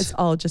like it's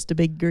all just a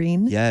big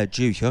green. Yeah,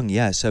 Ju Hyung.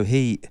 Yeah, so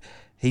he'd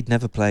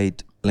never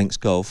played links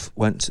golf.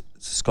 Went to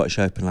the Scottish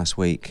Open last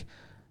week,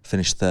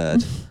 finished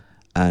third,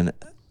 and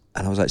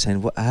I was like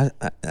saying,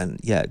 and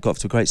yeah, got off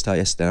to a great start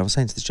yesterday. I was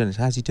saying to this journalist,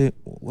 how's he doing?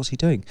 What's he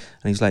doing?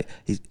 And he's like,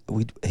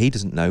 he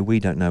doesn't know. We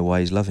don't know why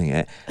he's loving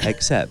it,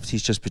 except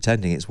he's just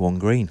pretending it's one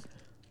green.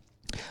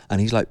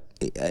 And he's like,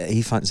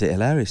 he finds it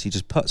hilarious. He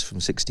just putts from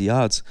 60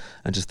 yards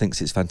and just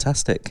thinks it's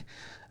fantastic.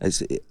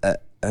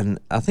 And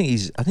I think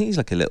he's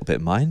like a little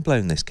bit mind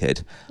blown, this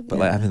kid, but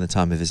like having the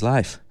time of his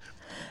life.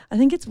 I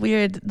think it's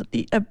weird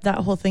that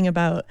whole thing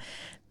about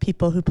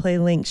people who play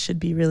links should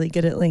be really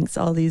good at links.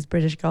 All these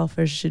British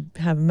golfers should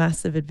have a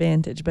massive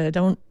advantage, but I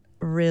don't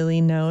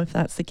really know if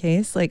that's the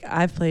case. Like,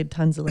 I've played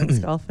tons of links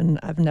golf, and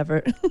I've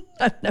never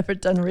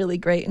done really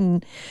great.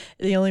 And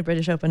the only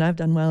British Open I've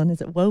done well in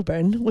is at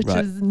Woburn, which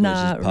is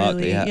not which is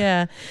partly, really,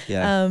 yeah.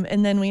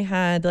 And then we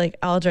had like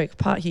Aldrich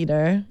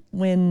Potheater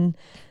win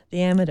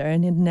the amateur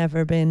and had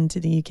never been to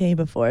the UK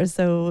before.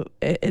 So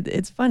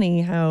it's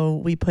funny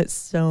how we put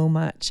so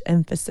much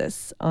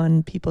emphasis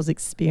on people's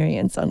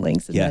experience on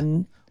links. And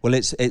then well,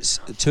 it's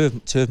two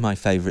of my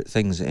favourite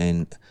things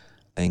in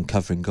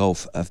covering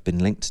golf have been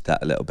linked to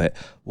that a little bit.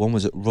 One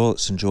was at Royal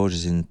St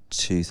George's in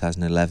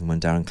 2011 when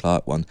Darren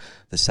Clark won.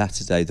 The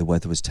Saturday the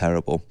weather was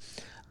terrible,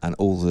 and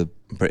all the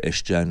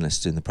British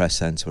journalists in the press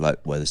centre were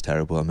like, weather's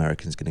terrible,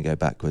 Americans going to go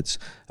backwards,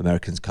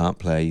 Americans can't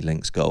play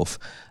links golf.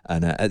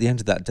 And at the end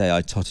of that day,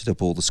 I totted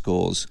up all the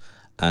scores,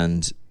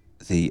 and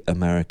the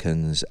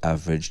Americans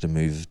averaged and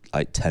moved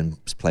like 10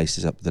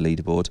 places up the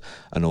leaderboard,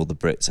 and all the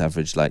Brits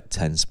averaged like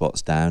 10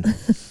 spots down,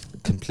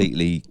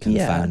 completely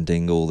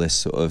confounding all this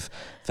sort of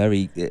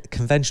very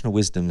conventional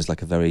wisdom is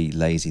like a very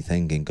lazy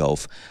thing in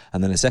golf.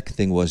 And then the second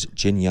thing was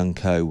Jin Young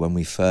Ko, when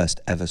we first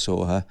ever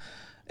saw her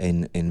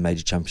in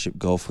Major Championship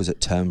Golf, was at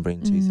Turnberry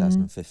in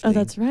 2015. Oh,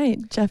 that's right.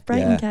 Jeff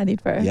Brighton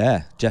caddied for her.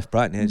 Yeah, Jeff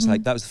Brighton. It's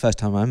like, that was the first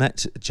time I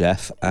met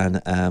Jeff.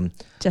 And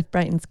Jeff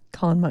Brighton's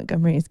Colin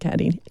Montgomery's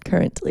caddy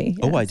currently.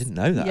 Oh, I didn't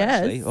know that,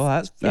 actually. Oh,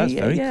 that's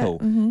very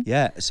cool.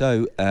 Yeah,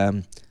 so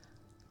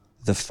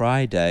the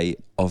Friday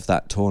of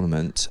that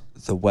tournament,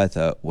 the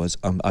weather was,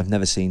 I've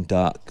never seen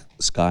dark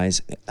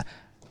skies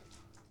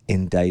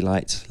in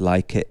daylight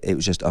like it. It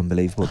was just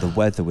unbelievable. The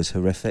weather was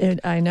horrific.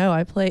 I know,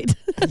 I played.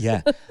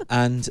 Yeah,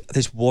 and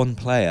this one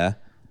player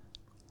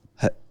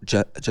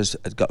just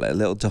had got like a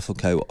little duffel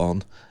coat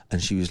on,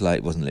 and she was like,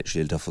 it wasn't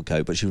literally a duffel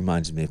coat, but she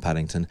reminded me of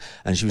Paddington,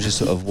 and she was just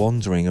sort of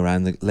wandering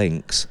around the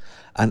links,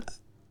 and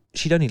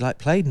she'd only like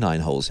played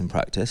 9 holes in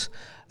practice,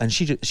 and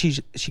she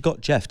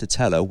got Jeff to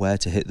tell her where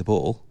to hit the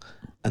ball,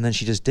 and then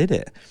she just did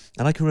it.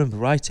 And I can remember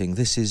writing,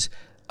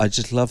 I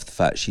just love the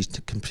fact she's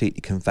completely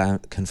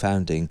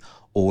confounding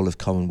all of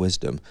common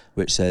wisdom,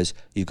 which says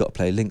you've got to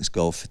play links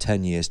golf for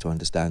 10 years to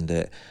understand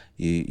it.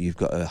 You've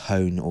got to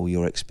hone all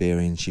your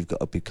experience. You've got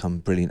to become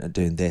brilliant at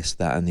doing this,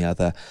 that, and the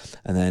other.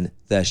 And then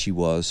there she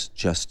was,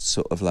 just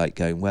sort of like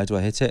going, where do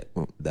I hit it?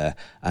 Well, there.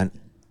 And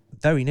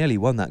very nearly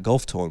won that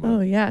golf tournament.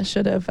 Oh, yeah,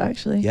 should have,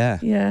 actually. Yeah.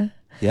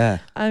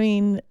 I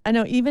mean, I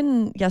know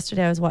even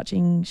yesterday I was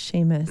watching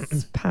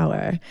Seamus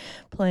Power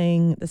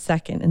playing the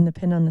second, and the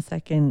pin on the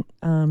second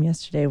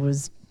yesterday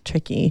was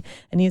tricky,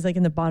 and he's like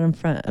in the bottom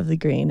front of the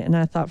green, and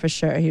I thought for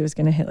sure he was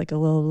going to hit like a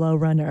little low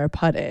runner or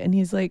putt it, and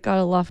he's like got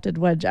a lofted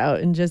wedge out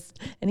and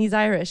he's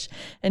Irish,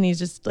 and he's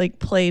just like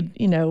played,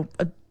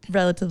 a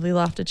relatively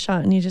lofted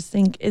shot, and you just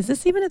think, is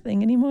this even a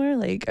thing anymore?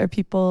 Like, are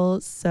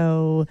people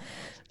so,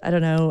 I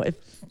don't know, if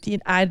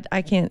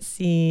I can't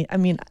see. I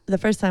mean, the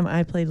first time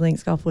I played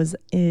links golf was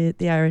at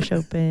the Irish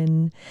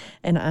Open,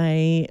 and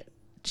I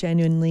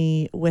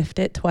genuinely whiffed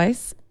it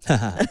twice,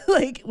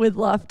 like with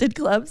lofted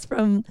clubs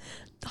from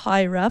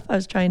high rough. I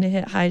was trying to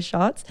hit high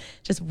shots,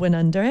 just went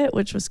under it,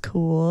 which was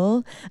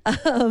cool.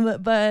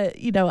 But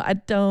I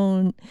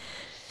don't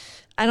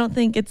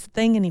think it's a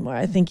thing anymore.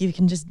 I think you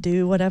can just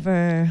do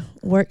whatever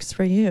works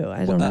for you.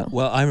 I don't know.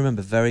 Well, I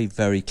remember very,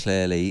 very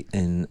clearly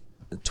in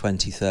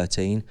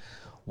 2013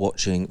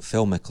 watching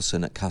Phil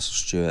Mickelson at Castle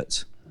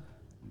Stewart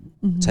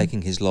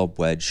taking his lob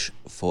wedge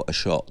for a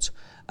shot,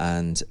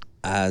 and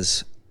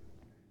as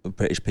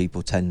British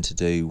people tend to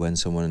do when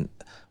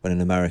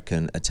an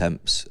American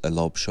attempts a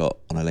lob shot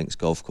on a links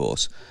golf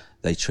course,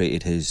 they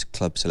treated his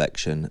club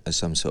selection as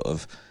some sort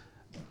of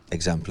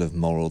example of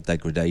moral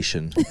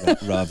degradation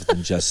rather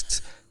than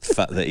just the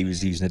fact that he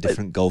was using a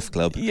different golf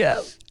club.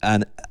 Yeah.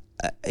 And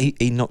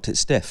he knocked it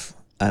stiff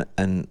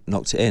and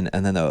knocked it in,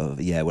 and then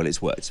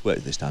it's worked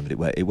this time, but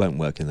it won't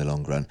work in the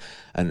long run.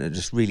 And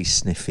just really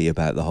sniffy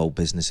about the whole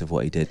business of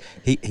what he did.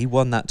 He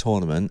won that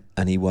tournament,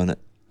 and he won at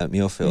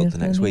Muirfield the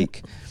next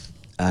week,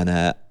 and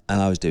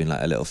I was doing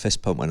like a little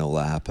fist pump when all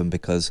that happened,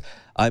 because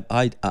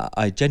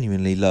I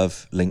genuinely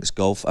love links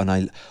golf,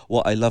 and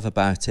what I love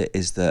about it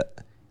is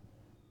that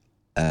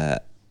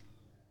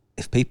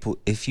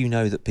if you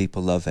know that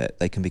people love it,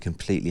 they can be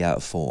completely out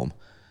of form,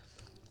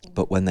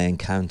 but when they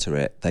encounter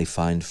it, they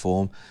find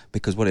form,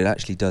 because what it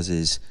actually does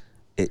is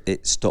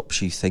it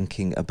stops you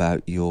thinking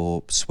about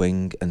your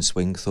swing and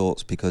swing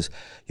thoughts, because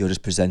you're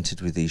just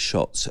presented with these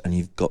shots and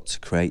you've got to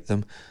create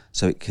them,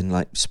 so it can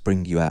like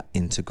spring you out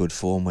into good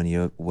form when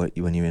you're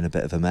in a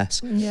bit of a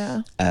mess.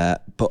 Yeah.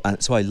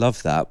 So I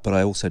love that, but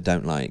I also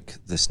don't like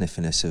the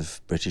sniffiness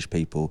of British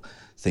people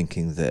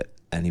thinking that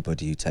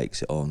anybody who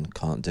takes it on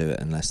can't do it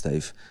unless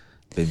they've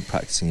been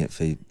practicing it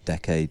for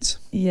decades.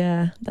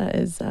 Yeah,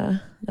 that's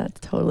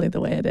totally the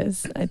way it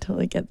is. I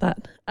totally get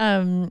that.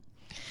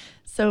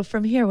 So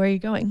from here, where are you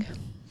going?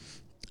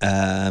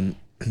 I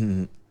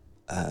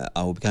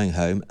will be going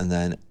home, and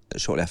then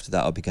shortly after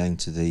that, I'll be going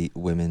to the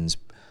Women's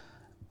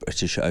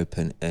British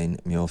Open in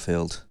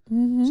Muirfield.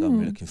 Mm-hmm. So I'm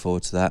really looking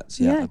forward to that.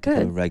 Yeah, I'll good.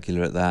 become a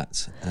regular at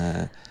that,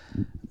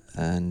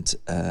 and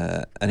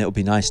it'll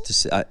be nice to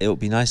see. It'll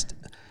be nice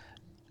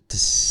to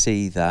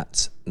see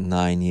that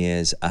 9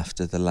 years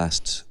after the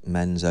last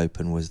Men's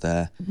Open was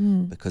there,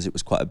 because it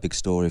was quite a big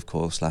story, of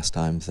course, last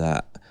time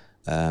that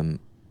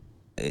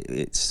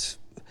it's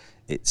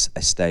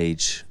a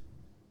stage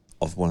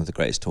of one of the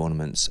greatest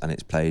tournaments, and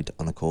it's played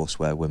on a course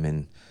where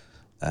women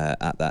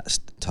at that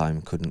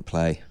time couldn't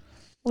play.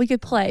 We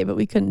could play, but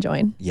we couldn't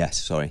join.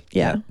 Yes, sorry.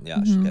 Yeah.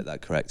 I should get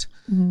that correct.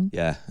 Mm-hmm.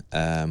 Yeah.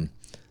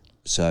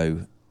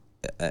 So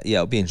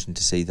it'll be interesting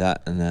to see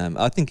that, and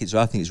I think it's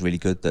really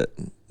good that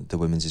the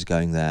women's is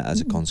going there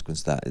as a consequence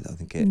of that. I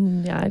think it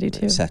I do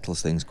too. it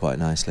settles things quite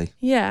nicely.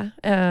 Yeah,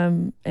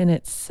 and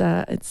it's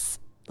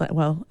like,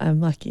 well, I'm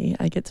lucky.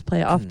 I get to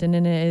play it often,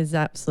 and it is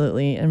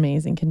absolutely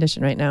amazing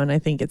condition right now. And I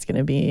think it's going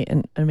to be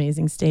an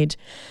amazing stage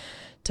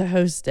to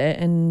host it.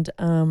 And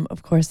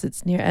of course,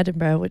 it's near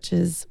Edinburgh, which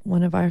is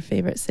one of our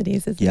favorite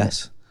cities, isn't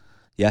it?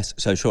 Yes.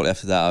 So shortly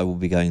after that, I will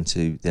be going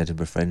to the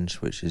Edinburgh Fringe,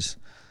 which is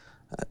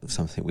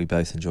something we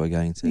both enjoy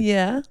going to.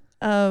 Yeah.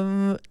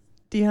 Do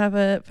you have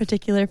a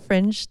particular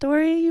Fringe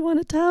story you want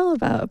to tell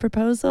about a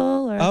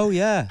proposal? Or? Oh,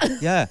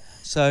 yeah.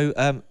 So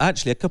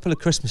actually, a couple of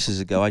Christmases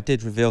ago, I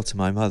did reveal to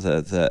my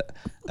mother that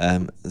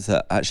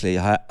actually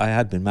I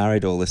had been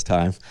married all this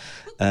time,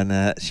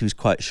 and she was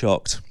quite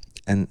shocked.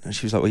 And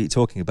she was like, "What are you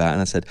talking about?"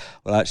 And I said,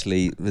 "Well,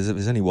 actually,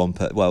 there's only one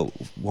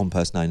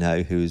person I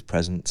know who is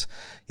present.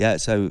 Yeah,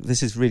 so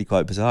this is really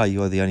quite bizarre.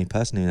 You are the only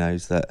person who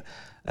knows that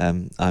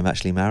I'm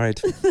actually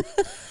married."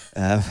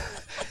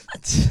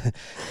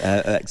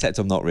 Except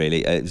I'm not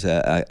really. It was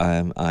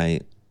I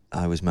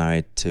was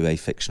married to a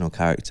fictional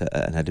character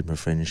at an Edinburgh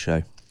Fringe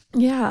show.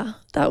 Yeah,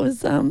 that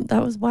was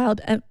wild.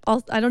 And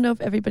also, I don't know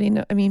if everybody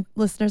know. I mean,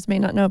 listeners may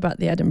not know about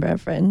the Edinburgh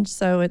Fringe.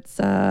 So it's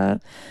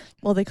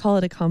well, they call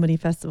it a comedy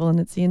festival, and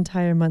it's the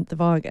entire month of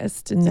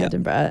August in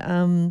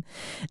Edinburgh.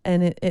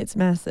 And it's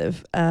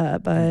massive.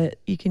 But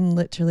you can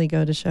literally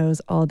go to shows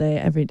all day,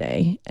 every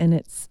day, and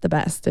it's the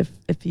best.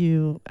 If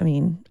you, I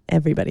mean,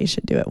 everybody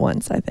should do it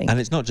once, I think. And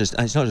it's not just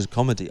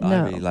comedy. No.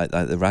 I really like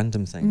the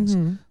random things,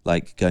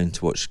 like going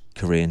to watch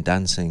Korean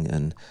dancing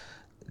and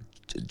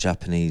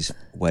Japanese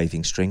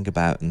waving string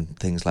about and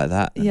things like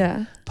that.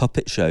 And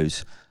puppet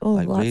shows. Oh,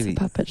 like lots of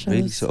puppet shows.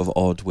 Really sort of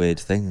odd, weird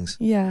things.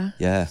 Yeah.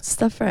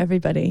 Stuff for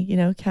everybody,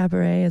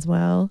 cabaret as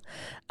well.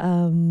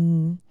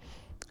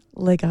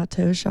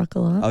 Legato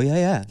chocolat. Oh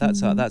yeah.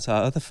 That's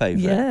our other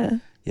favourite.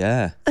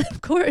 Yeah.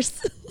 Of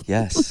course.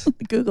 Yes.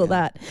 Google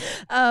that.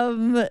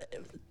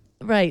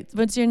 Right.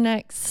 What's your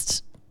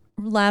next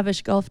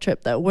lavish golf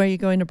trip though? Where are you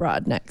going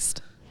abroad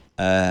next?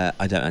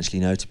 I don't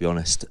actually know, to be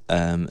honest.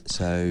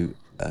 To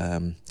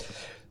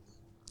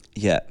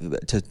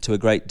a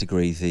great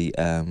degree,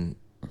 the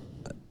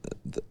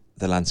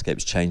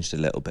landscape's changed a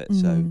little bit.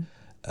 So,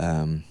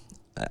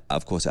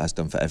 of course, it has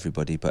done for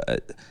everybody,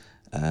 but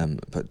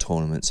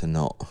tournaments are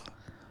not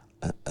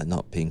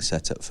being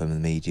set up from the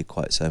media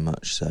quite so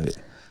much. So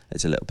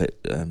it's a little bit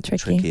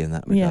tricky in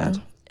that regard.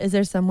 Yeah. Is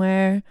there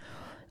somewhere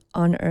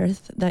on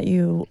earth that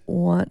you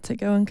want to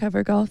go and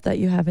cover golf that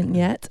you haven't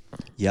yet?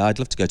 Yeah, I'd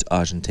love to go to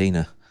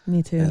Argentina.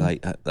 Me too.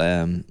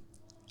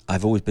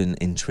 I've always been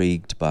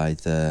intrigued by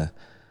the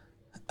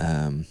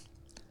by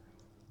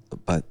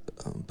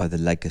the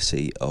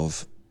legacy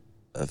of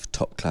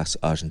top class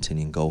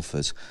Argentinian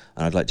golfers,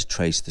 and I'd like to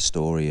trace the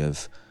story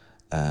of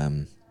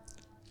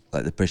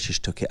like the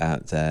British took it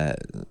out there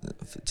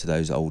to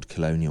those old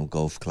colonial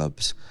golf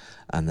clubs,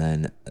 and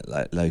then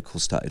like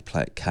locals started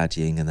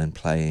caddying and then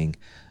playing,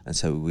 and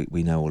so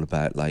we know all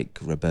about like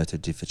Roberto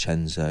Di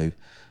Vincenzo,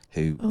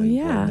 who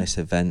won this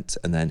event,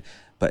 and then.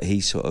 But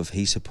he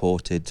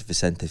supported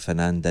Vicente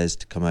Fernandez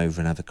to come over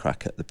and have a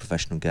crack at the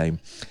professional game.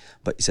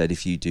 But he said,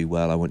 if you do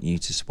well, I want you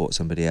to support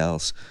somebody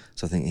else.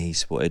 So I think he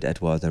supported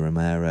Eduardo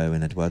Romero,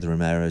 and Eduardo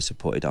Romero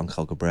supported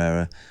Angel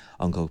Cabrera.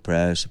 Angel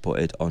Cabrera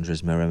supported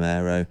Andres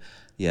Romero.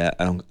 Yeah,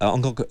 and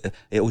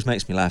it always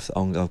makes me laugh that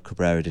Angel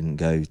Cabrera didn't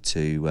go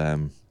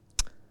to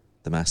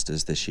the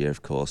Masters this year,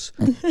 of course,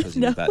 because he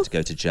was about to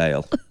go to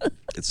jail.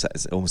 It's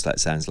almost like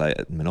sounds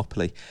like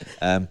Monopoly.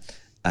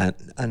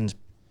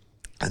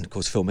 And of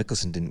course, Phil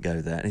Mickelson didn't go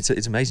there. And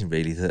it's amazing,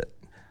 really, that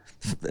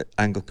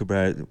Angel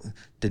Cabrera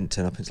didn't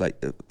turn up. It's like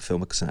Phil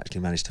Mickelson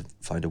actually managed to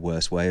find a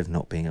worse way of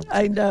not being able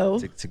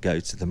to go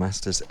to the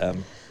Masters.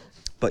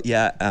 But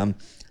yeah,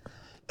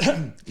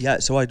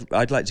 so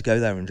I'd like to go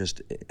there and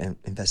just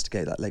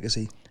investigate that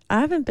legacy. I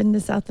haven't been to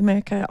South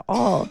America at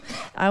all.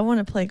 I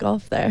want to play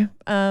golf there.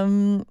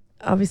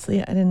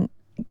 Obviously, I didn't.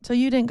 So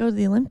you didn't go to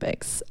the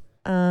Olympics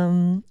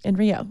in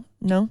Rio,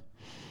 no?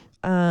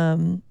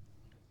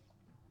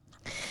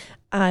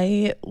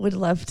 I would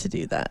love to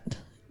do that.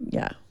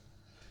 Yeah.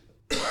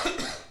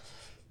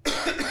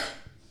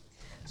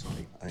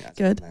 I think that's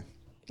Good. it now.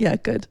 Yeah,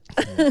 good.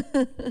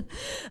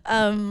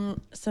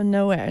 So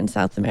nowhere in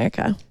South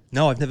America.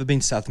 No, I've never been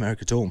to South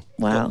America at all.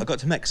 Wow. I got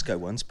to Mexico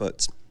once,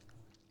 but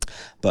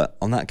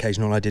on that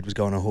occasion, all I did was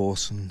go on a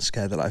horse and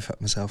scare the life out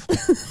of myself.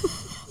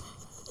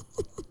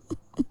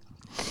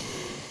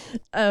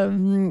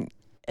 And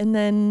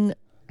then,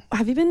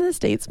 have you been to the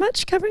States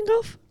much covering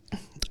golf?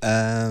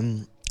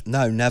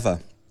 No, never.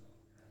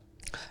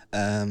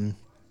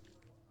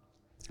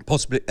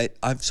 Possibly,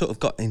 I've sort of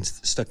got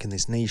stuck in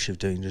this niche of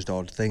doing just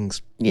odd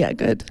things. Yeah,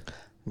 good.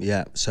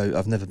 Yeah, so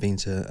I've never been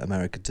to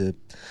America to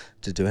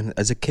do anything.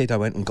 As a kid, I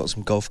went and got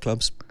some golf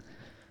clubs.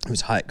 It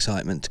was high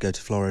excitement to go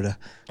to Florida,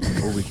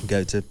 or we can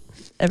go to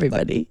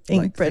Everybody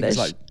like British.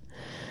 things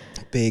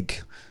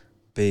like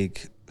big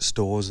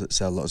stores that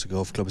sell lots of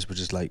golf clubs, were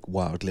just like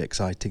wildly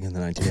exciting in the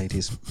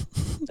 1980s.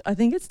 I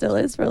think it still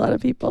is for a lot of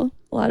people.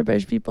 A lot of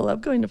British people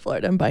love going to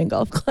Florida and buying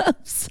golf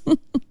clubs.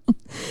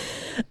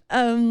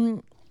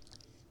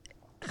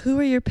 Who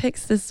are your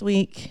picks this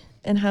week,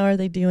 and how are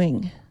they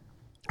doing?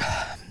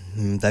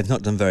 They've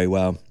not done very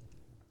well.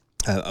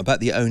 About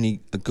the only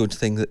good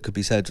thing that could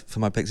be said for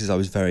my picks is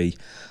I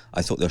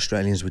thought the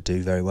Australians would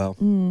do very well.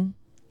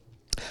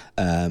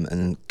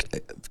 And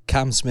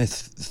Cam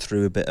Smith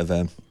threw a bit of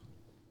a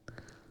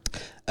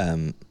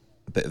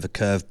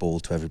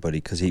curveball to everybody,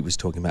 because he was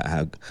talking about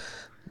how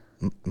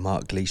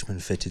Mark Leishman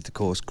fitted the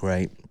course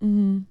great,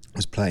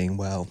 was playing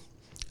well,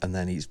 and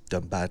then he's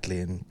done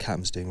badly, and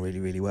Cam's doing really,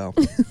 really well.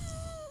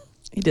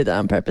 He did that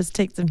on purpose,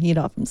 take some heat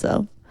off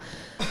himself.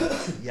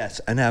 Yes,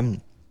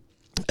 and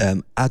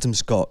Adam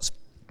Scott,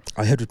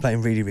 I heard was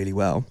playing really, really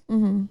well,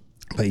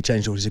 but he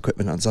changed all his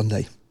equipment on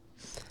Sunday.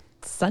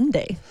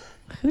 Sunday?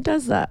 Who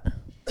does that?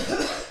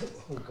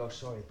 Oh gosh,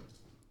 sorry.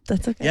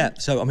 That's okay. Yeah,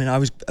 so I mean, I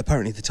was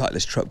apparently the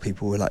Titleist truck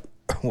people were like,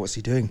 "What's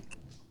he doing?"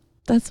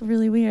 That's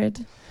really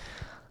weird.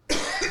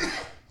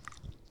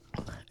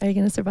 Are you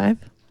going to survive?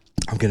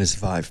 I'm going to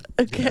survive.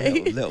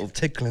 Okay. Little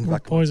tickle in the We're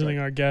back of my poisoning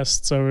our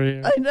guests over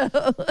here. I know.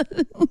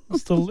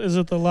 Is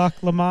it the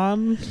Loch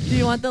Lomond? Do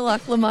you want the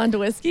Loch Lomond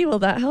whiskey? Will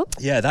that help?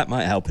 Yeah, that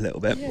might help a little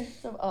bit.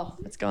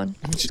 It's gone.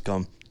 It's just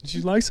gone. Would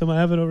you like some? I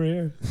have it over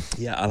here.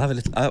 Yeah, I'll have a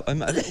little. A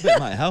little bit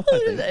might help,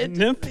 I think.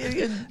 Nip.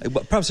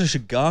 Perhaps I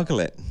should gargle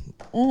it.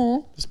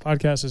 This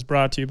podcast is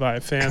brought to you by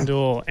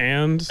FanDuel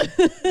and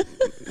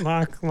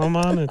Loch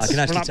Lomond. I can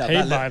We're actually not tell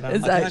paid that by little- them.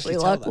 It's I can actually actually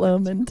tell Loch that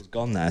Lomond. It's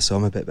gone there, so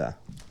I'm a bit better.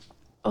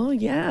 Oh,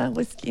 yeah.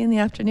 Whiskey in the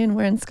afternoon.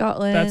 We're in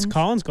Scotland. That's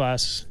Colin's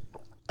glass.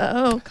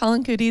 Oh,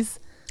 Colin Cooties.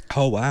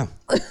 Oh wow!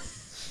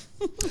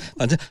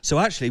 And so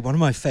actually, one of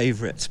my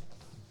favourite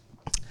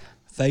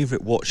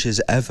watches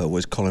ever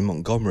was Colin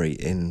Montgomery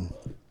in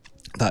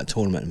that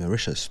tournament in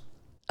Mauritius,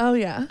 Oh,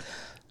 yeah.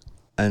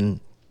 and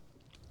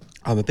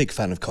I'm a big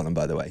fan of Colin,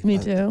 by the way. Me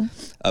too.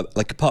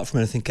 Like, apart from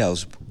anything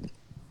else,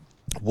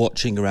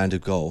 watching a round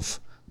of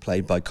golf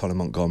played by Colin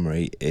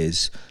Montgomery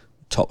is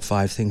top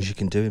 5 things you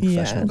can do in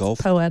professional It's golf.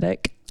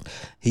 poetic.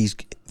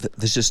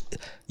 There's just,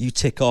 you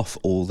tick off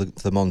all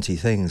the Monty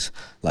things,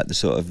 like the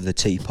sort of the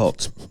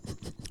teapot,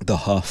 the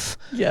huff,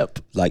 Yep.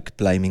 like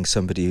blaming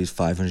somebody who's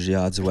 500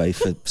 yards away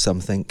for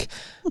something,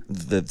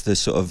 the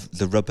sort of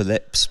the rubber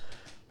lips,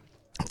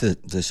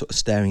 the sort of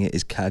staring at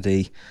his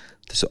caddy,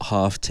 the sort of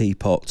half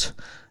teapot,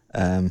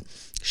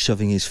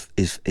 shoving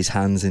his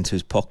hands into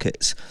his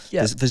pockets.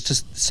 Yep. There's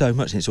just so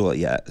much, and it's all like,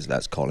 yeah,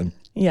 that's Colin,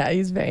 Yeah,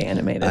 he's very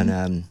animated.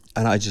 and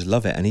I just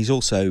love it, and he's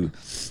also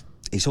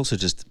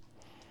just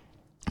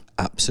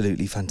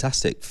absolutely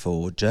fantastic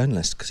for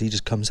journalists, because he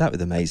just comes out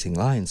with amazing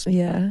lines.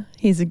 Yeah,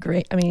 he's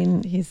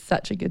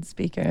such a good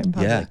speaker in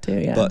public too.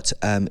 Yeah. But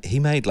he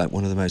made like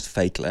one of the most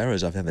fatal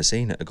errors I've ever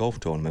seen at a golf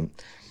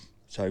tournament.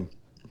 So,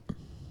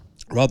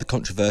 rather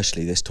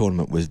controversially, this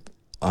tournament was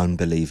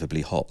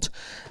unbelievably hot,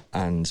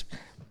 and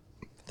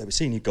they were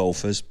senior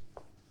golfers,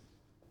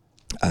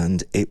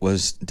 and it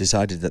was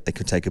decided that they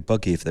could take a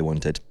buggy if they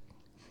wanted.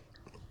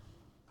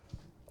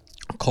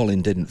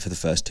 Colin didn't for the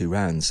first 2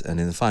 rounds, and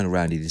in the final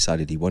round he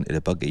decided he wanted a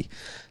buggy.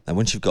 And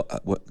once you've got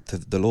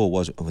the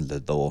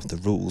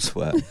rules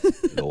were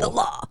The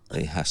law.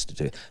 It has to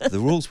do it. The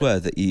rules were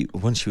that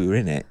once you were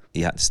in it,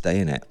 you had to stay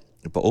in it,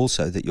 but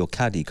also that your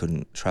caddy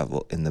couldn't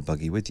travel in the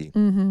buggy with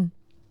you.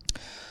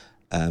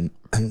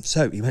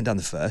 So he went down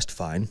the first,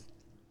 fine.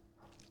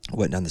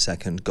 Went down the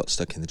second, got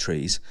stuck in the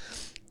trees.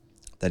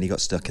 Then he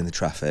got stuck in the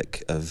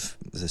traffic of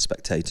the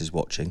spectators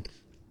watching.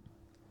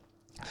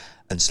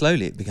 And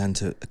slowly it began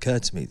to occur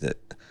to me that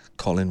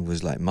Colin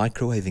was like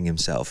microwaving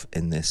himself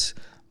in this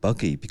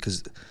buggy,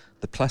 because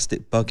the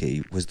plastic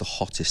buggy was the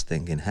hottest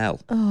thing in hell.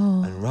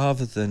 Oh. And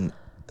rather than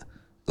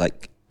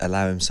like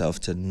allow himself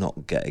to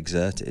not get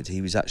exerted,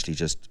 he was actually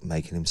just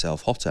making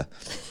himself hotter.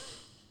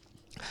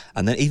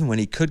 And then even when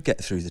he could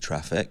get through the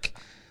traffic,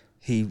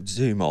 he'd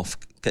zoom off,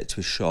 get to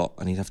his shot,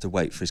 and he'd have to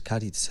wait for his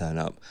caddy to turn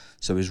up.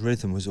 So his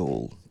rhythm was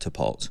all to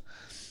pot.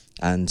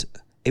 And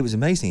it was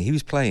amazing. He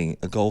was playing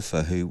a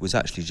golfer who was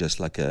actually just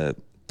like a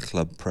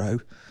club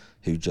pro,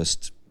 who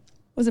just...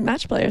 Was it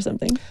match play or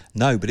something?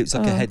 No, but it was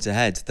like a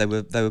head-to-head. They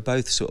were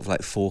both sort of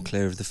like 4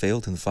 clear of the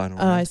field in the final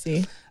round. Oh, I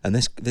see. And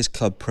this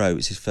club pro,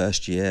 it's his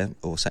first year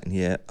or second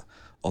year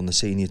on the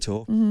senior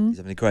tour. He's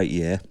having a great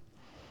year.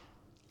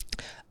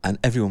 And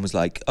everyone was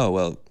like, oh,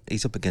 well,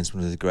 he's up against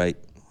one of the great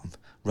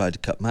Ryder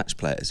Cup match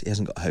players. He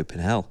hasn't got hope in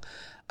hell.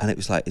 And it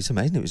was like, it's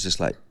amazing. It was just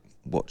like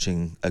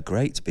watching a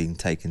great being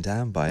taken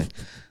down by,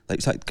 like,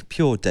 it's like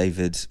pure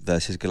David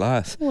versus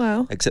Goliath.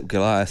 Wow. Except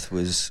Goliath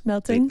was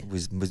melting.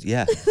 Was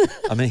yeah.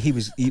 I mean, he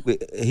was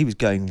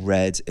going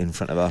red in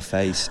front of our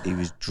face. He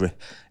was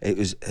it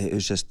was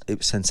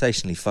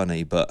sensationally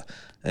funny, but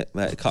it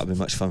can't have been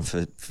much fun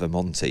for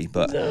Monty.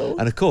 But No.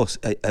 and of course,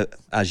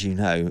 as you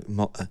know,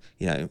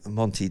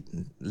 Monty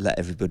let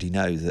everybody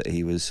know that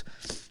he was,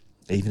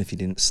 even if he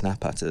didn't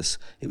snap at us,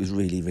 it was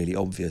really, really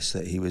obvious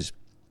that he was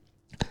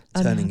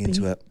turning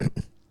into a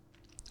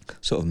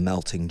sort of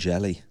melting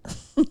jelly.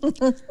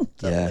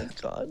 Yeah.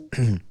 Oh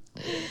my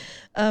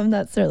God.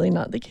 That's certainly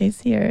not the case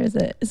here, is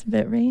it? It's a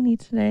bit rainy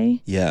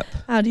today. Yeah.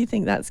 How do you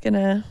think that's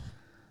gonna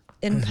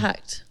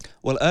impact?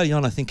 Well, early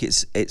on, I think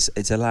it's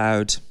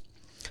allowed.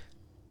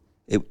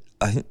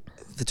 I think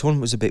the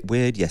tournament was a bit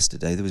weird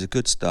yesterday. There was a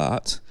good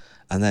start,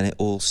 and then it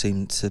all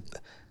seemed to,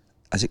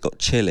 as it got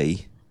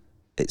chilly,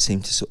 it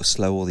seemed to sort of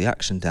slow all the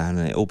action down,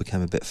 and it all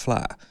became a bit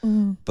flat.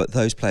 But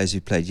those players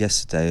who played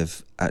yesterday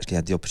have actually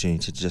had the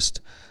opportunity to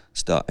just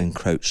start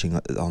encroaching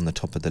on the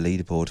top of the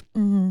leaderboard.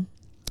 And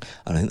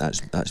I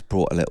think that's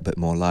brought a little bit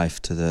more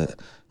life to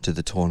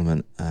the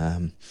tournament.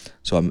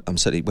 So I'm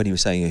certainly, when he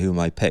was saying who are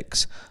my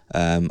picks,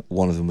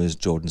 one of them was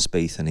Jordan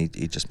Spieth, and he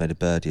just made a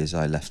birdie as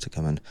I left to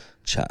come and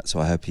chat. So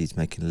I hope he's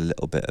making a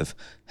little bit of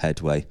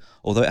headway.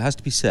 Although it has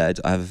to be said,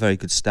 I have a very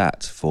good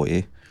stat for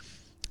you,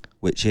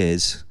 which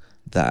is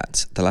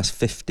that the last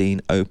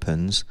 15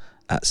 Opens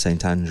at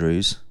St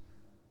Andrews,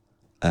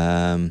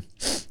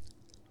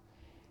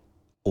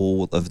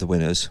 all of the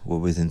winners were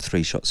within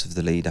 3 shots of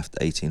the lead after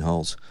 18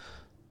 holes.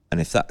 And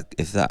if that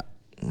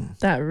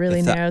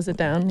really narrows it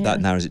down. Yeah.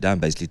 That narrows it down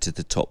basically to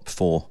the top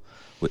 4,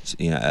 which,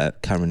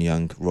 Cameron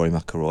Young, Rory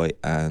McIlroy,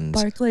 and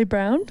Barclay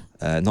Brown.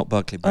 Not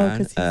Barclay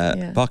Brown.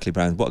 Barclay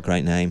Brown. What a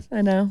great name!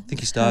 I know. I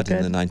think he starred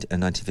in the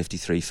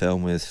 1953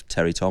 film with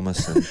Terry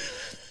Thomas and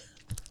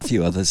a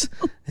few others.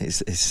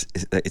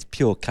 It's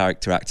pure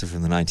character actor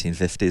from the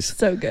 1950s.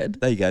 So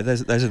good. There you go.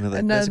 There's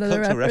another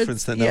cultural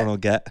reference that no one will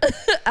get.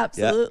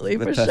 Absolutely,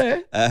 for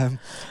sure.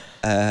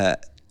 But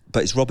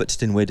it's Robert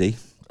Dinwiddie.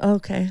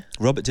 Okay.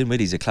 Robert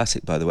Dinwiddie's a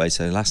classic, by the way.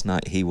 So last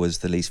night he was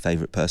the least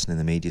favourite person in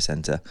the media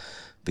centre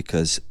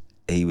because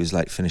he was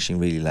like finishing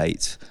really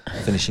late,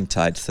 finishing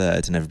tied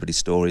third, and everybody's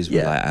stories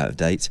were like out of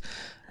date.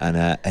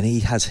 And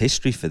he has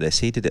history for this.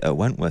 He did it at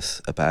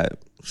Wentworth about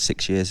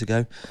 6 years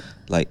ago,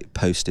 like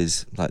post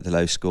his like the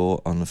low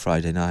score on a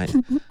Friday night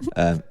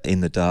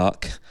in the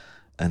dark.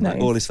 And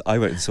like I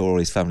went and saw all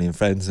his family and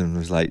friends and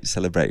was like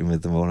celebrating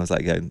with them all. And I was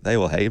like going, they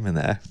all hate him in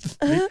there.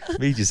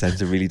 Media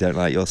centre really don't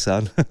like your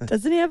son.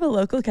 Doesn't he have a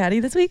local caddy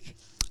this week?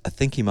 I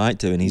think he might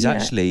do, and he's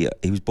actually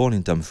he was born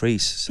in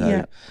Dumfries,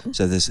 so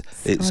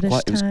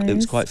it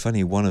was quite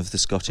funny. One of the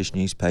Scottish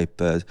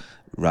newspaper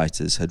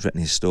writers had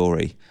written his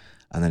story,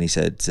 and then he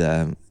said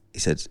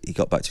he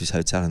got back to his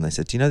hotel and they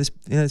said, do you know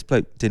this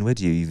bloke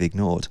Dinwiddie you've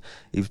ignored?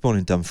 He was born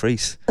in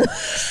Dumfries.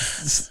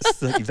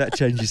 So you better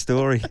change your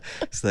story.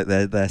 So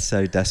they're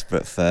so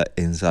desperate for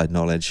inside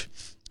knowledge.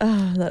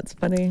 Oh, that's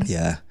funny.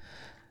 Yeah.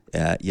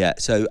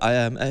 So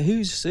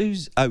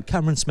who's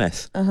Cameron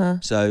Smith.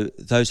 So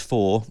those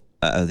 4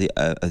 are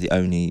the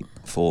only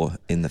 4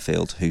 in the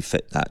field who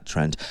fit that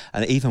trend.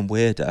 And even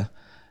weirder,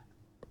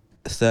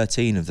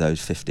 13 of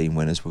those 15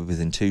 winners were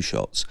within 2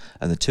 shots,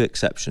 and the 2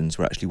 exceptions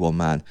were actually one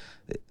man,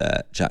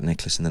 Jack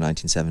Nicklaus in the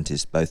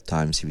 1970s. Both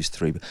times he was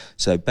 3.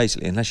 So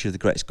basically, unless you're the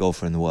greatest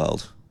golfer in the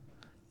world,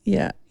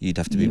 you'd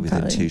have to be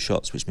within 2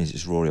 shots, which means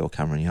it's Rory or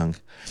Cameron Young.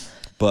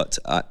 But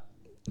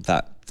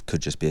that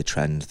could just be a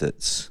trend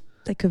that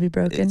could be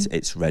broken.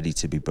 It's ready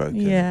to be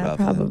broken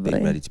rather than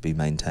being ready to be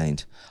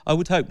maintained. I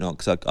would hope not,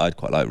 because I'd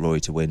quite like Rory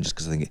to win, just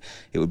because I think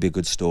it would be a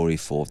good story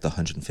for the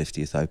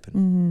 150th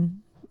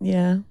Open.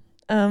 Yeah.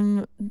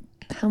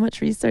 How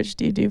much research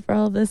do you do for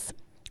all this?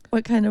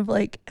 What kind of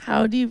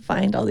how do you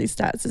find all these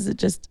stats? Is it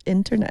just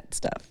internet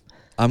stuff?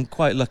 I'm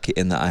quite lucky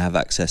in that I have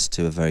access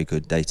to a very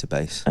good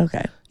database.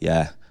 Okay.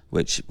 Yeah,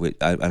 which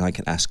and I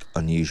can ask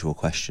unusual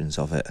questions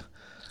of it.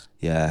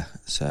 Yeah,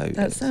 so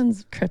that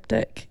sounds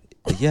cryptic.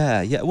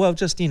 Yeah. Well,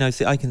 just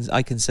I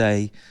can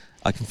say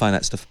I can find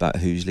out stuff about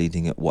who's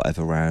leading at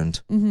whatever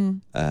round.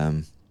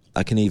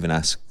 I can even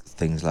ask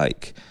things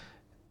like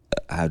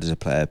how does a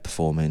player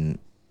perform in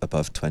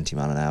above 20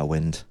 mile an hour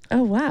wind.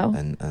 Oh wow.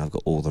 And I've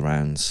got all the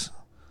rounds.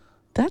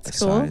 That's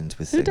assigned cool.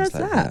 With Who things does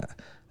like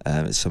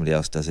that? Somebody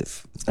else does it,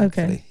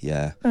 thankfully. Okay.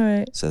 Yeah. All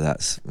right. So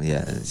that's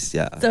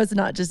So it's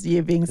not just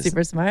you being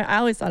super smart. I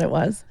always thought it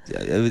was.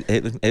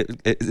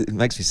 It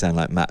makes me sound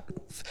like Matt.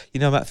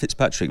 Matt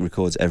Fitzpatrick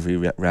records every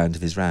round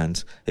of his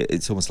round.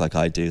 It's almost like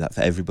I do that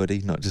for everybody,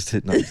 not just.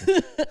 It's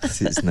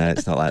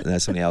not like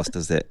somebody else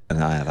does it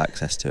and I have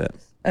access to it.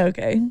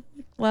 Okay.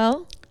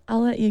 Well,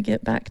 I'll let you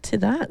get back to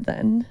that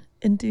then,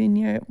 in doing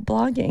your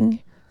blogging.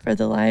 for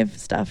the live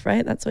stuff,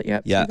 right? That's what you're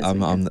up Yeah, to this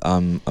weekend.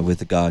 I'm with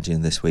The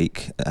Guardian this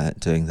week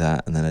doing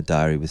that, and then a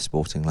diary with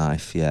Sporting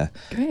Life, yeah.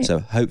 Great. So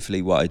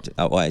hopefully what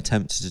I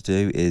attempted to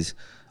do is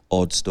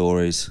odd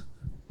stories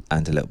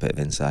and a little bit of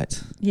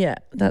insight. Yeah,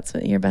 that's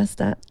what you're best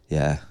at.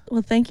 Yeah.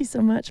 Well, thank you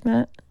so much,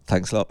 Matt.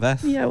 Thanks a lot,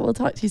 Beth. Yeah, we'll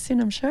talk to you soon,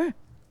 I'm sure.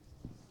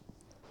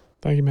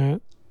 Thank you,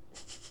 Matt.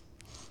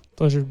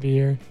 Pleasure to be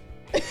here.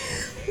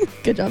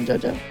 Good job,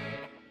 Jojo.